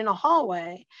someone in a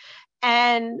hallway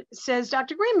and says,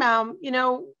 Dr. Greenbaum, you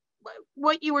know,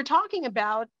 what you were talking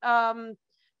about,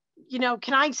 you know,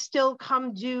 can I still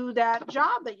come do that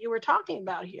job that you were talking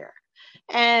about here?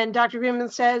 And Dr. Greenbaum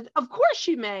said, of course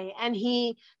you may. And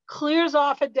he clears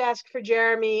off a desk for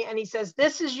Jeremy and he says,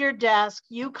 this is your desk,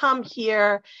 you come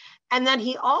here. And then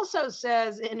he also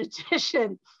says, in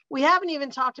addition, we haven't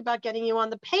even talked about getting you on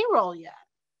the payroll yet.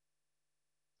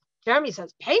 Jeremy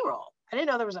says, payroll? I didn't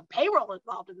know there was a payroll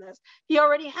involved in this. He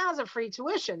already has a free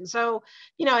tuition. So,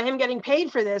 you know, him getting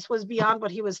paid for this was beyond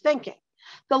what he was thinking.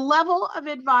 The level of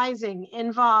advising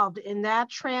involved in that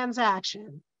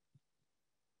transaction,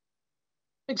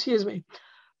 excuse me,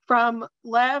 from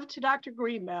Lev to Dr.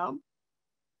 Greenbaum,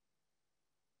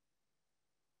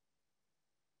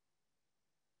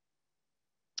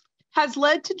 has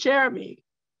led to Jeremy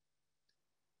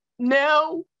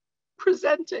now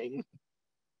presenting,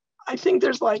 I think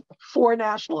there's like 4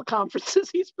 national conferences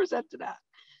he's presented at,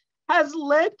 has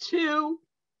led to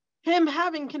him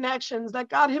having connections that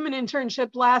got him an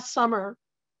internship last summer.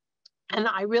 And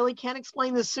I really can't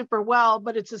explain this super well,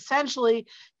 but it's essentially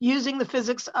using the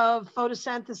physics of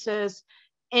photosynthesis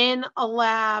in a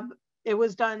lab. It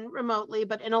was done remotely,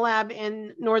 but in a lab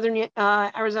in northern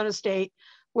Arizona State,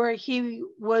 where he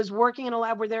was working in a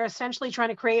lab where they're essentially trying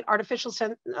to create artificial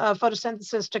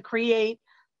photosynthesis to create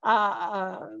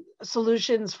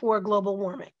solutions for global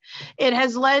warming. It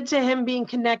has led to him being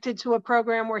connected to a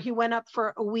program where he went up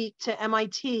for a week to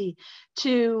MIT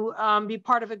to be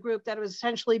part of a group that was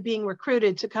essentially being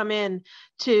recruited to come in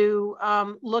to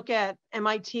look at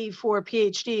MIT for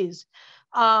PhDs,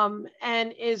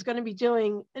 and is going to be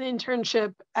doing an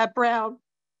internship at Brown,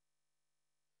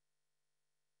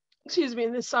 excuse me,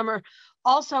 in this summer,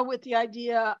 also with the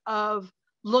idea of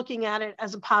looking at it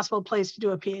as a possible place to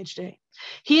do a PhD.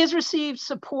 He has received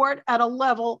support at a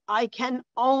level I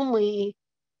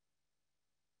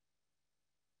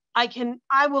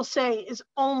will say is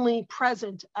only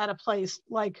present at a place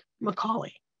like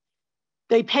Macaulay.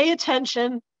 They pay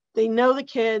attention, they know the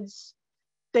kids,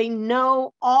 they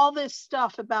know all this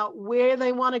stuff about where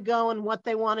they want to go and what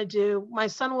they want to do. My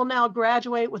son will now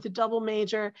graduate with a double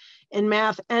major in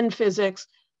math and physics.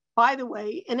 By the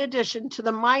way, in addition to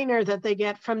the minor that they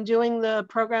get from doing the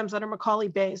programs that are Macaulay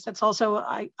based, that's also,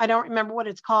 I don't remember what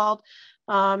it's called.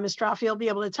 Ms. Straffi will be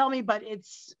able to tell me, but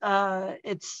it's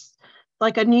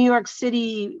like a New York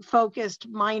City focused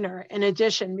minor in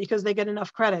addition, because they get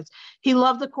enough credits. He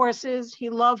loved the courses, he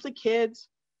loved the kids.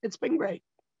 It's been great.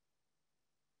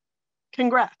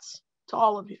 Congrats to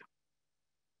all of you.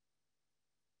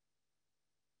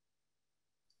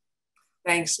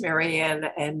 Thanks, Marianne,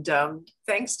 and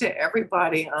thanks to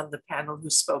everybody on the panel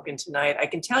who's spoken tonight. I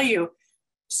can tell you,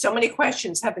 so many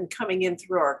questions have been coming in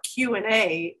through our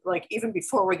Q&A, like even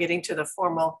before we're getting to the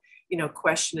formal, you know,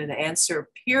 question and answer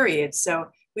period. So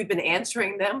we've been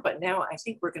answering them, but now I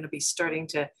think we're going to be starting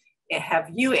to have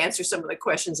you answer some of the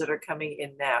questions that are coming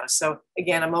in now. So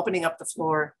again, I'm opening up the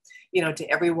floor, you know, to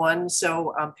everyone.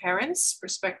 So parents,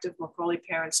 prospective Macaulay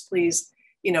parents, please,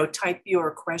 you know, type your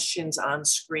questions on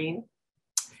screen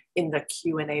in the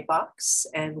Q&A box,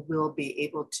 and we'll be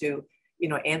able to, you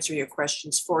know, answer your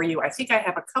questions for you. I think I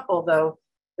have a couple though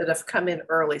that have come in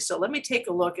early. So let me take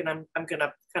a look, and I'm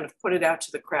gonna kind of put it out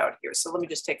to the crowd here. So let me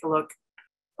just take a look.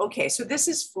 Okay, so this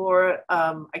is for,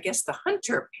 I guess, the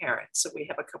Hunter parents. So we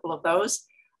have a couple of those.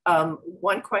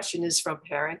 One question is from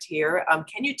parent here.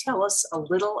 Can you tell us a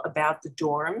little about the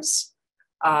dorms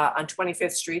on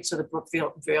 25th Street, so the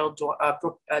Brookdale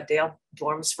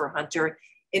dorms for Hunter?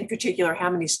 In particular, how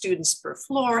many students per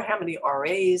floor, how many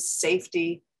RAs,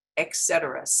 safety,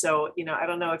 etc. So, you know, I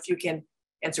don't know if you can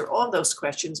answer all those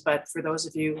questions, but for those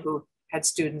of you who had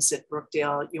students at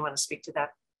Brookdale, you want to speak to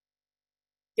that?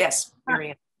 Yes,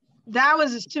 Marianne. that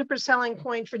was a super selling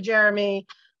point for Jeremy.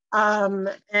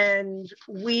 And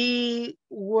we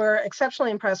were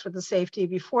exceptionally impressed with the safety.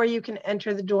 Before you can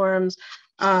enter the dorms,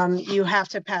 you have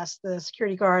to pass the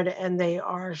security guard, and they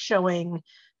are showing,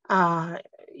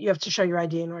 you have to show your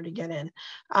ID in order to get in.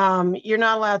 You're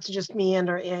not allowed to just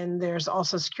meander in. There's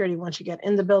also security once you get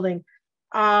in the building.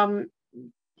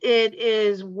 It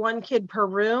is one kid per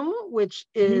room, which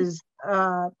is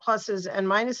pluses and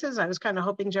minuses. I was kind of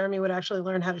hoping Jeremy would actually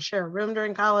learn how to share a room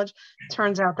during college.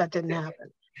 Turns out that didn't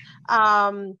happen.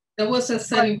 That was a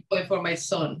selling point for my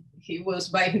son. He was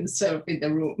by himself in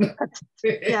the room.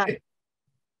 Yeah.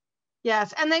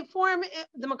 Yes, and they form,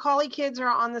 the Macaulay kids are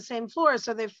on the same floor,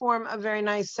 so they form a very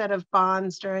nice set of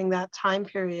bonds during that time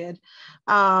period.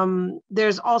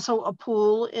 There's also a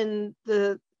pool in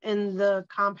the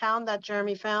compound that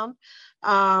Jeremy found.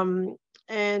 As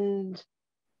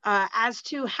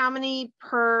to how many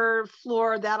per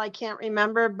floor, that I can't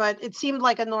remember, but it seemed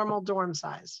like a normal dorm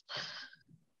size.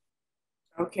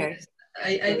 Okay.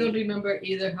 I don't remember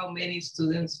either how many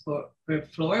students per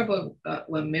floor, but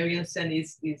what Marian said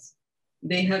is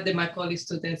they have the Macaulay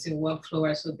students in one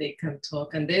floor so they can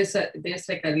talk. And there's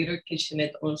like a little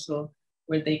kitchenette also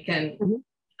where they can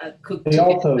cook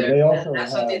together.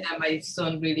 That's something that my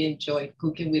son really enjoyed,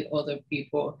 cooking with other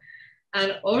people.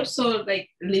 And also like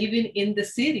living in the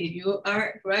city. You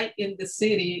are right in the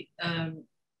city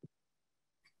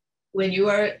when you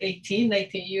are 18,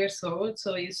 19 years old.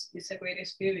 So it's a great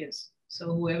experience.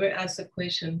 So whoever asks a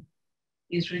question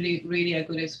is really, really a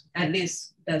good, at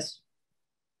least that's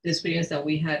the experience that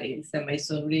we had, is that my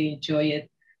son really enjoyed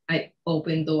it. I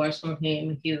opened doors for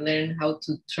him. He learned how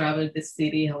to travel the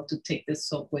city, how to take the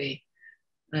subway,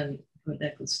 and all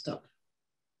that good stuff.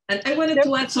 And I wanted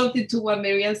to add something to what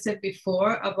Marianne said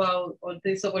before about all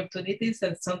these opportunities,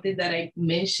 and something that I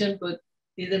mentioned but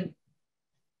didn't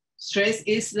stress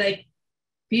is like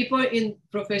people in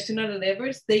professional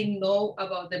levels, they know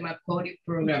about the Macaulay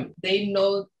program. They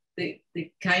know the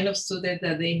kind of student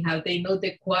that they have. They know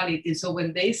the quality. So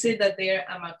when they say that they're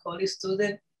a Macaulay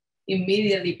student,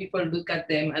 immediately people look at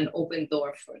them and open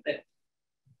doors for them.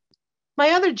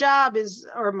 My other job is,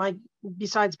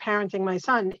 besides parenting my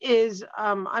son, is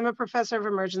I'm a professor of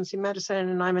emergency medicine,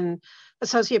 and I'm an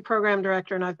associate program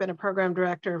director, and I've been a program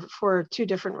director for 2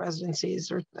 different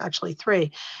residencies, or actually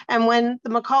 3. And when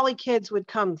the Macaulay kids would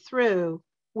come through,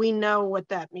 we know what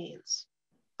that means.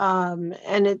 And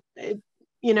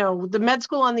the med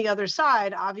school on the other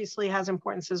side obviously has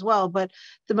importance as well, but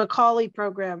the Macaulay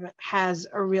program has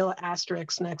a real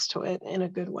asterisk next to it in a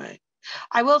good way.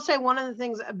 I will say one of the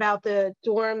things about the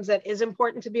dorms that is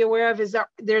important to be aware of is that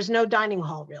there's no dining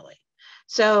hall really.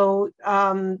 So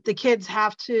the kids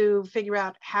have to figure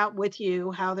out how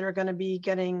they're going to be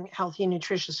getting healthy,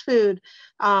 nutritious food.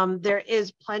 There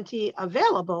is plenty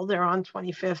available. They're on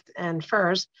 25th and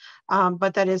 1st,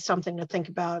 but that is something to think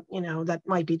about, that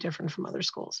might be different from other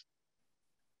schools.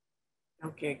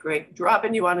 Okay, great.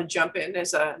 Robin, you want to jump in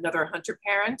as another Hunter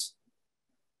parent?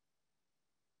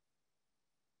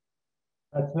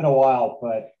 It's been a while,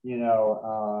 but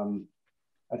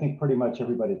I think pretty much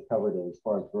everybody's covered it as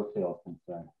far as Brookdale is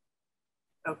concerned.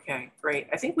 Okay, great.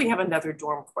 I think we have another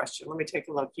dorm question. Let me take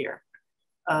a look here.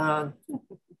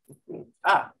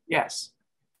 Yes.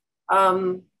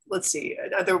 Let's see.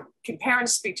 Can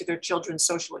parents speak to their children's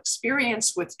social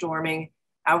experience with dorming?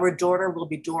 Our daughter will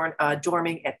be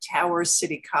dorming at Towers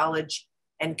City College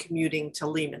and commuting to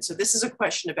Lehman. So this is a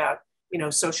question about,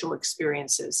 social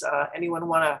experiences. Anyone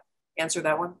want to answer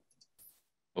that one?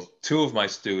 Well, two of my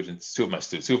children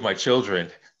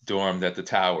dormed at the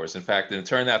Towers. In fact, it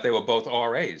turned out they were both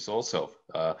RAs also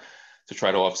to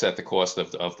try to offset the cost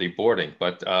of the boarding.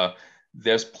 But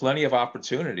there's plenty of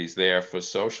opportunities there for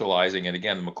socializing. And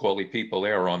again, the Macaulay people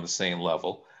there are on the same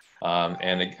level.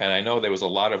 And I know there was a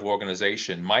lot of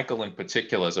organization. Michael in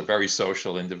particular is a very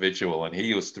social individual, and he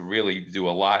used to really do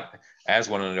a lot as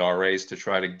one of the RAs to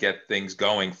try to get things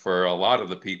going for a lot of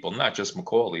the people, not just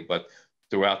Macaulay, but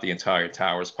throughout the entire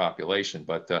Towers population.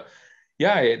 But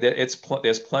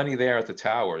there's plenty there at the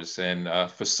Towers. And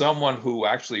for someone who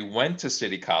actually went to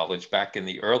City College back in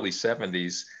the early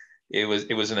 70s, it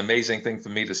was an amazing thing for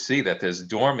me to see that there's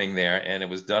dorming there, and it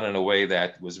was done in a way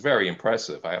that was very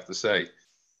impressive, I have to say.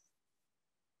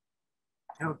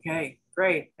 Okay,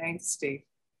 great. Thanks, Steve.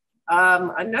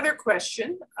 Another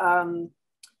question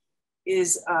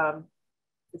is,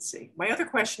 let's see. My other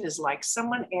question is, like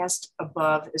someone asked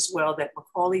above as well, that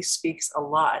Macaulay speaks a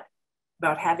lot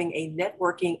about having a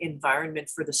networking environment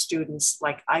for the students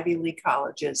like Ivy League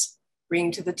colleges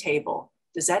bring to the table.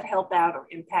 Does that help out or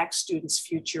impact students'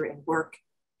 future in work,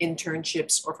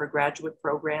 internships, or for graduate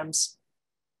programs?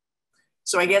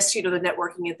 So I guess, the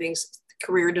networking and things,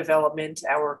 career development,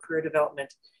 our career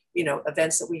development,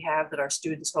 events that we have that our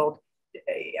students hold,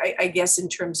 I guess in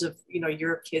terms of,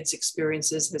 your kids'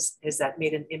 experiences, has that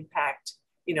made an impact,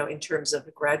 in terms of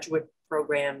the graduate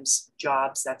programs,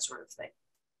 jobs, that sort of thing?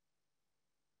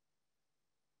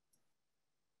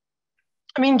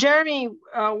 I mean, Jeremy,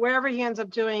 wherever he ends up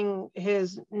doing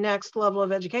his next level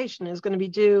of education is going to be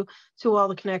due to all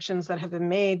the connections that have been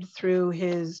made through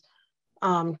his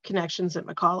connections at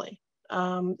Macaulay.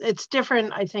 It's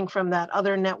different, I think, from that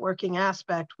other networking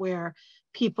aspect where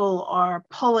people are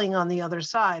pulling on the other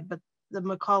side, but the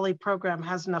Macaulay program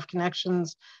has enough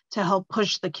connections to help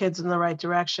push the kids in the right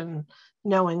direction,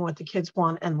 knowing what the kids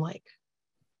want and like.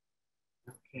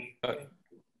 Okay.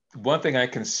 One thing I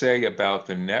can say about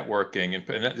the networking,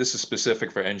 and this is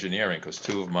specific for engineering because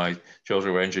 2 of my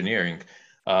children were engineering.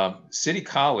 City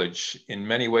College, in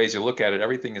many ways, you look at it,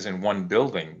 everything is in one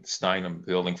building, Steinem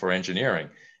building for engineering.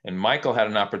 And Michael had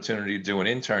an opportunity to do an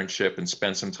internship and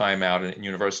spend some time out at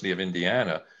University of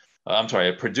Indiana.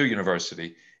 At Purdue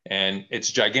University, and it's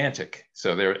gigantic.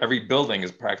 So every building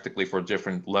is practically for a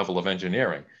different level of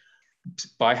engineering.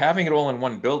 By having it all in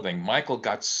one building, Michael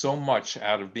got so much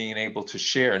out of being able to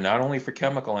share, not only for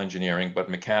chemical engineering, but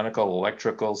mechanical,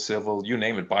 electrical, civil, you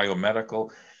name it, biomedical,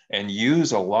 and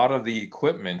use a lot of the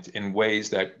equipment in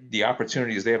ways that the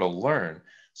opportunity is there to learn.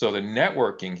 So the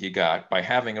networking he got by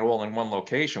having it all in one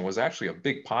location was actually a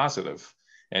big positive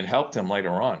and helped him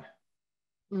later on.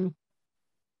 Mm.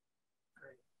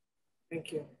 Great.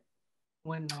 Thank you.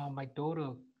 When my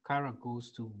daughter Kyra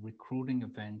goes to recruiting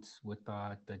events with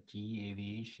the GE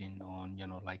Aviation on,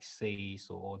 like SACE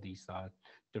or all these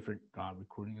different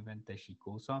recruiting events that she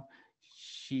goes on,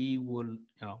 she will,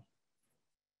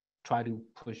 try to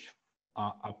push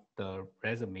up the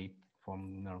resume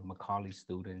from Macaulay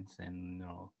students, and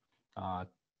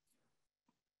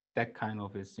that kind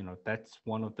of is, that's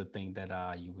one of the things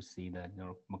that you will see that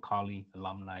Macaulay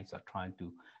alumni are trying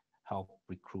to help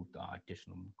recruit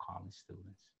additional Macaulay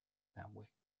students that way.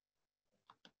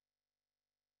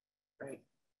 Right.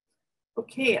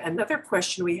 Okay, another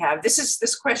question we have.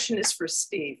 This question is for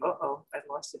Steve. Uh-oh, I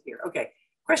lost it here. Okay,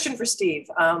 question for Steve.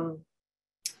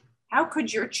 How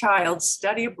could your child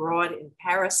study abroad in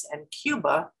Paris and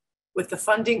Cuba with the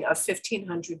funding of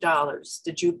 $1,500?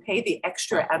 Did you pay the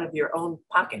extra out of your own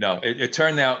pocket? No, it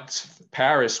turned out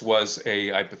Paris was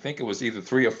I think it was either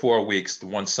 3 or 4 weeks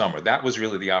one summer. That was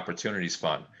really the Opportunities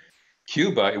Fund.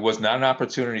 Cuba, it was not an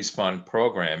Opportunities Fund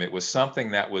program. It was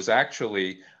something that was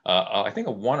actually, I think,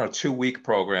 a 1 or 2 week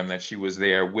program that she was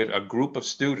there with a group of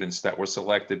students that were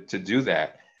selected to do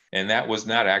that. And that was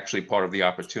not actually part of the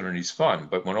Opportunities Fund.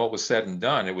 But when all was said and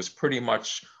done, it was pretty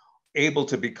much able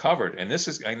to be covered. And this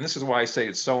is why I say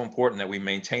it's so important that we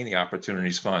maintain the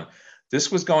Opportunities Fund. This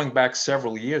was going back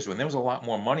several years when there was a lot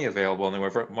more money available and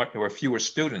there were fewer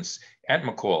students at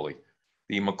Macaulay.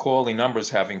 The Macaulay numbers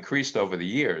have increased over the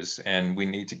years, and we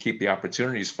need to keep the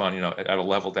Opportunities Fund, at a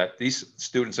level that these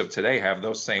students of today have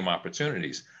those same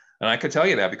opportunities. And I could tell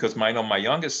you that because my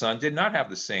youngest son did not have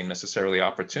the same necessarily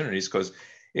opportunities because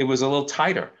it was a little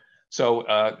tighter. So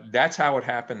that's how it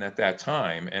happened at that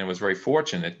time, and it was very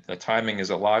fortunate. The timing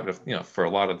is a lot of, for a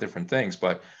lot of different things,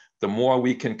 but the more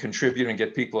we can contribute and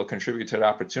get people to contribute to the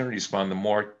Opportunities Fund, the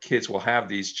more kids will have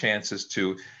these chances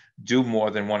to do more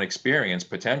than one experience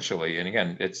potentially. And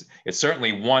again, it's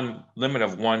certainly one limit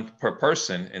of 1 per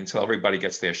person until everybody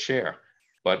gets their share.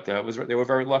 But they were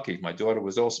very lucky. My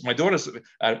daughter's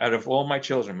out of all my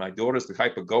children, my daughter's the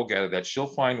type of go-getter that she'll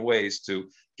find ways to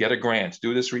get a grant,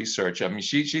 do this research. I mean,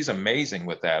 she's amazing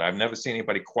with that. I've never seen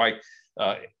anybody quite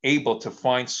able to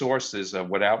find sources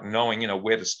without knowing,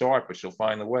 where to start, but she'll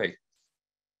find the way.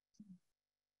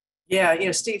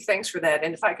 Yeah, Steve, thanks for that.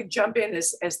 And if I could jump in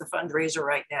as the fundraiser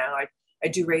right now, I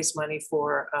do raise money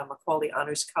for Macaulay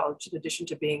Honors College in addition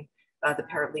to being the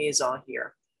parent liaison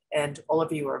here. And all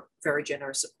of you are very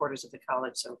generous supporters of the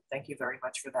college, so thank you very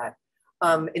much for that.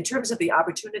 In terms of the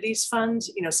Opportunities Fund,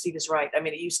 Steve is right. I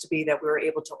mean, it used to be that we were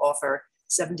able to offer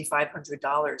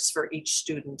 $7,500 for each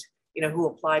student, who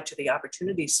applied to the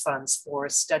Opportunities Funds for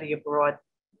study abroad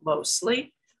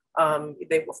mostly.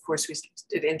 Of course, we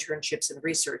did internships and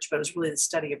research, but it was really the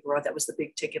study abroad that was the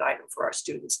big ticket item for our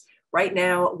students. Right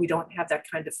now, we don't have that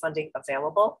kind of funding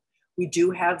available. We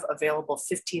do have available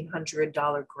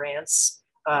 $1,500 grants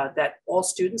that all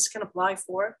students can apply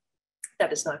for.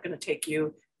 That is not going to take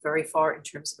you very far in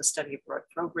terms of a study abroad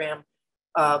program,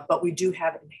 but we do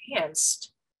have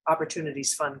enhanced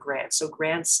Opportunities Fund grants. So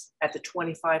grants at the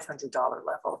 $2,500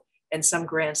 level and some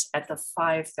grants at the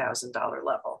 $5,000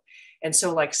 level. And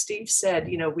so like Steve said,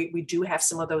 we do have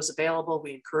some of those available.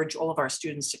 We encourage all of our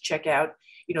students to check out,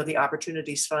 the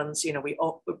opportunities funds.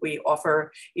 We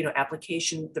offer,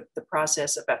 application, the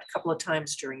process about a couple of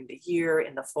times during the year,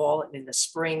 in the fall and in the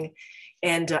spring.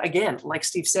 And again, like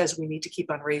Steve says, we need to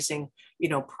keep on raising,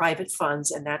 private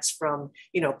funds, and that's from,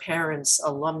 parents,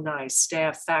 alumni,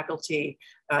 staff, faculty,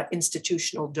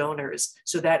 institutional donors,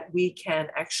 so that we can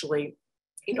actually,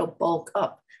 bulk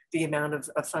up the amount of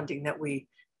funding that we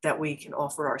can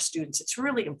offer our students. It's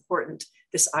really important,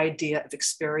 this idea of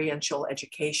experiential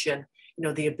education,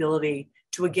 the ability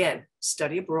to, again,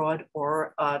 study abroad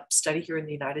or study here in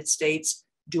the United States,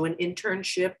 do an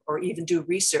internship, or even do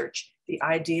research. The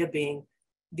idea being,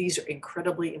 these are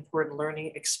incredibly important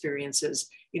learning experiences,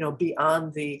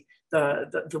 beyond the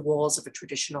walls of a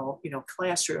traditional,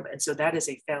 classroom. And so that is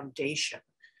a foundation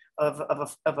of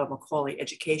a Macaulay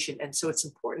education. And so it's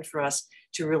important for us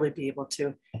to really be able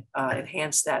to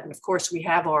enhance that. And of course, we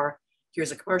have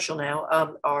here's a commercial now,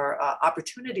 our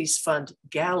Opportunities Fund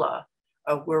Gala,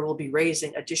 where we'll be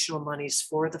raising additional monies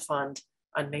for the fund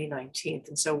on May 19th.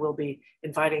 And so we'll be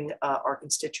inviting our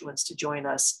constituents to join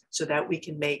us so that we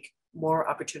can make more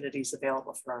opportunities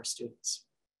available for our students.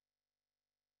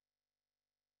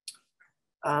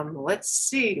 Let's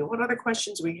see, what other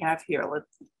questions we have here?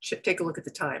 Let's take a look at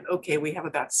the time. Okay, we have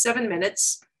about 7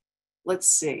 minutes. Let's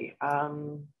see.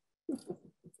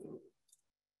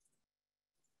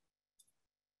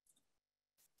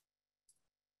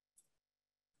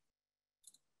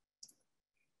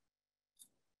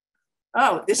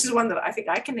 Oh, this is one that I think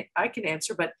I can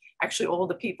answer, but actually all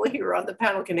the people here on the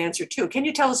panel can answer too. Can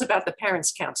you tell us about the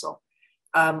Parents Council?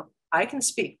 I can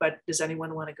speak, but does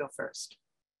anyone want to go first?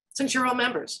 Since you're all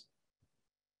members.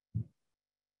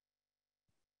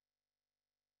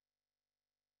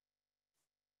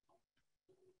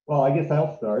 Well, I guess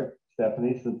I'll start,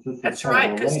 Stephanie, since this is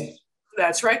right,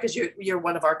 because you're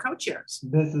one of our co-chairs.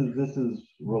 This is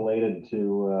related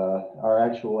to our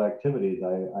actual activities,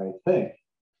 I think.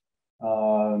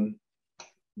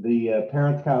 The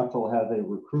Parents Council has a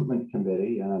recruitment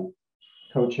committee, and I'm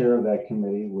co-chair of that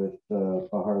committee with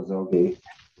Bahar Zogi.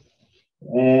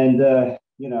 And,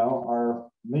 our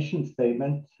mission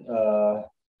statement,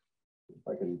 if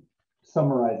I can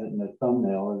summarize it in a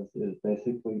thumbnail, is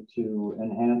basically to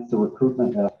enhance the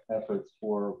recruitment efforts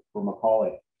for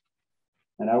Macaulay.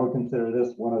 And I would consider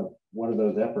this one of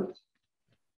those efforts.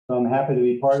 So I'm happy to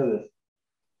be part of this.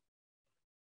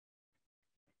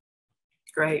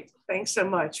 Great, thanks so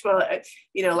much. Well,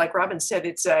 like Robin said,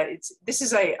 this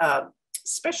is a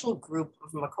special group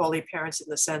of Macaulay parents in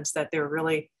the sense that they're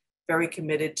really very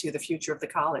committed to the future of the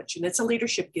college, and it's a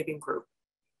leadership giving group.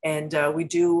 And we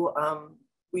do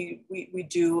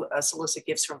solicit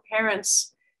gifts from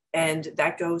parents, and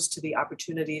that goes to the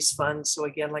Opportunities Fund. So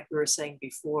again, like we were saying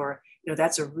before,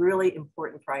 that's a really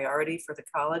important priority for the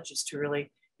college, is to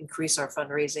really increase our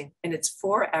fundraising, and it's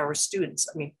for our students.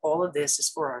 I mean, all of this is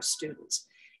for our students,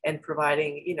 and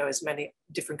providing, as many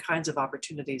different kinds of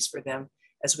opportunities for them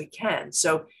as we can.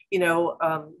 So,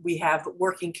 we have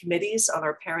working committees on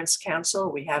our Parents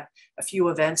Council. We have a few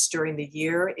events during the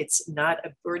year. It's not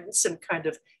a burdensome kind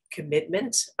of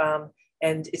commitment.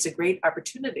 And it's a great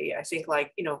opportunity, I think,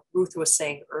 like, Ruth was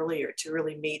saying earlier, to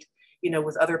really meet,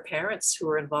 with other parents who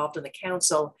are involved in the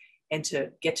council, and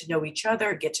to get to know each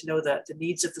other, get to know the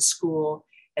needs of the school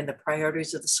and the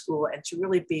priorities of the school, and to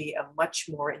really be a much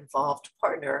more involved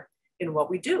partner in what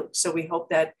we do. So we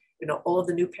hope that, all of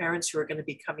the new parents who are going to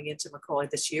be coming into Macaulay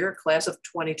this year, class of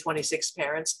 2026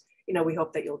 parents, we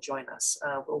hope that you'll join us.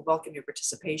 We'll welcome your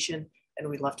participation, and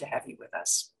we'd love to have you with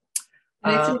us.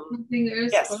 I think something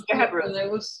else, yes, go ahead, Ruth. when I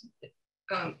was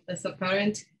as a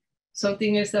parent,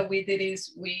 something else that we did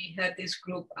is we had this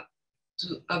group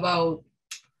about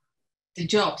the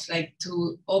jobs, like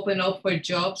to open up for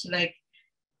jobs. Like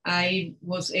I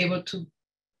was able to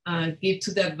give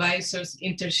to the advisors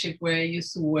internship where I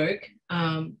used to work.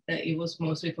 That it was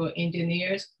mostly for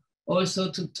engineers.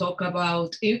 Also to talk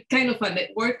about it, kind of a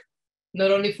network,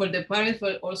 not only for the parents,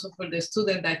 but also for the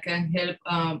student that can help,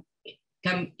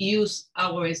 can use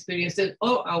our experiences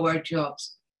or our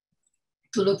jobs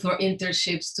to look for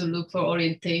internships, to look for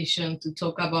orientation, to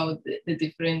talk about the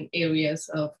different areas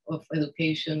of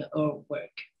education or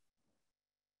work.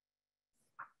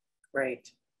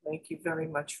 Great, thank you very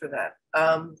much for that.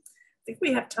 I think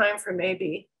we have time for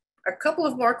maybe a couple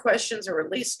of more questions, or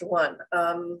at least one.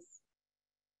 Let's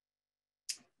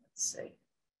see.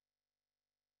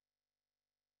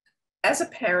 As a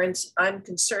parent, I'm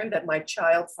concerned that my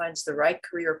child finds the right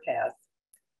career path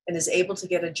and is able to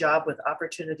get a job with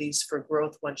opportunities for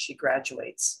growth once she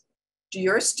graduates. Do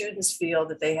your students feel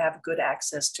that they have good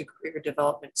access to career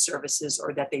development services,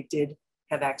 or that they did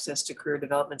have access to career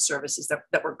development services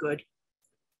that were good?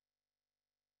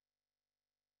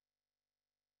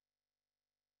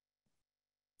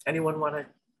 Anyone want to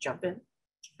jump in?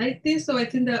 I think so. I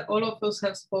think that all of us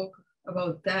have spoke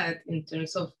about that in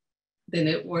terms of the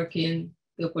networking,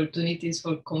 the opportunities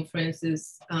for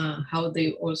conferences, how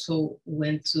they also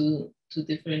went to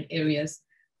different areas.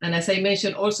 And as I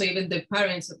mentioned, also even the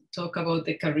parents talk about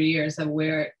the careers and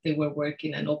where they were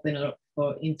working and open up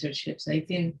for internships. I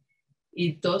think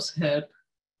it does help.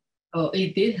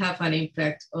 It did have an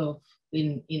impact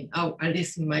at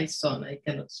least in my son. I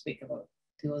cannot speak about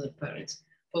the other parents,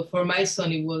 but for my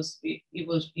son, it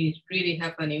really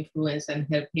have an influence and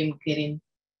help him get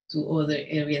into other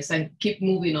areas and keep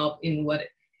moving up in what.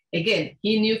 Again,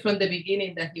 he knew from the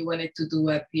beginning that he wanted to do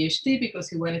a PhD because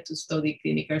he wanted to study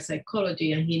clinical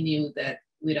psychology, and he knew that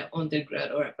with an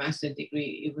undergrad or a master's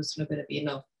degree, it was not going to be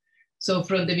enough. So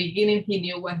from the beginning, he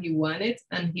knew what he wanted,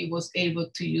 and he was able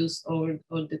to use all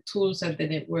the tools and the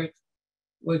network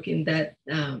working that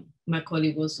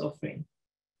Macaulay was offering.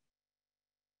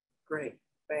 Great,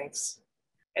 thanks.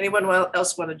 Anyone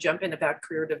else want to jump in about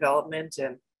career development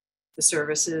and the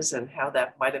services and how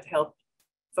that might have helped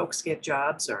folks get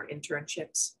jobs or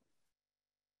internships?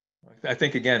 I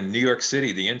think, again, New York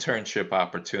City, the internship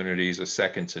opportunities are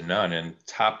second to none, and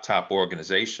top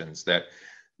organizations that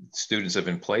students have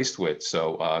been placed with.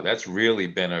 So that's really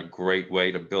been a great way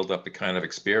to build up the kind of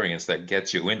experience that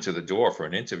gets you into the door for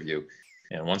an interview.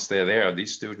 And once they're there,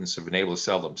 these students have been able to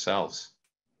sell themselves.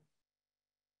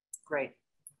 Great.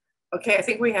 Okay, I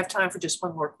think we have time for just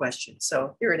one more question.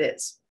 So here it is.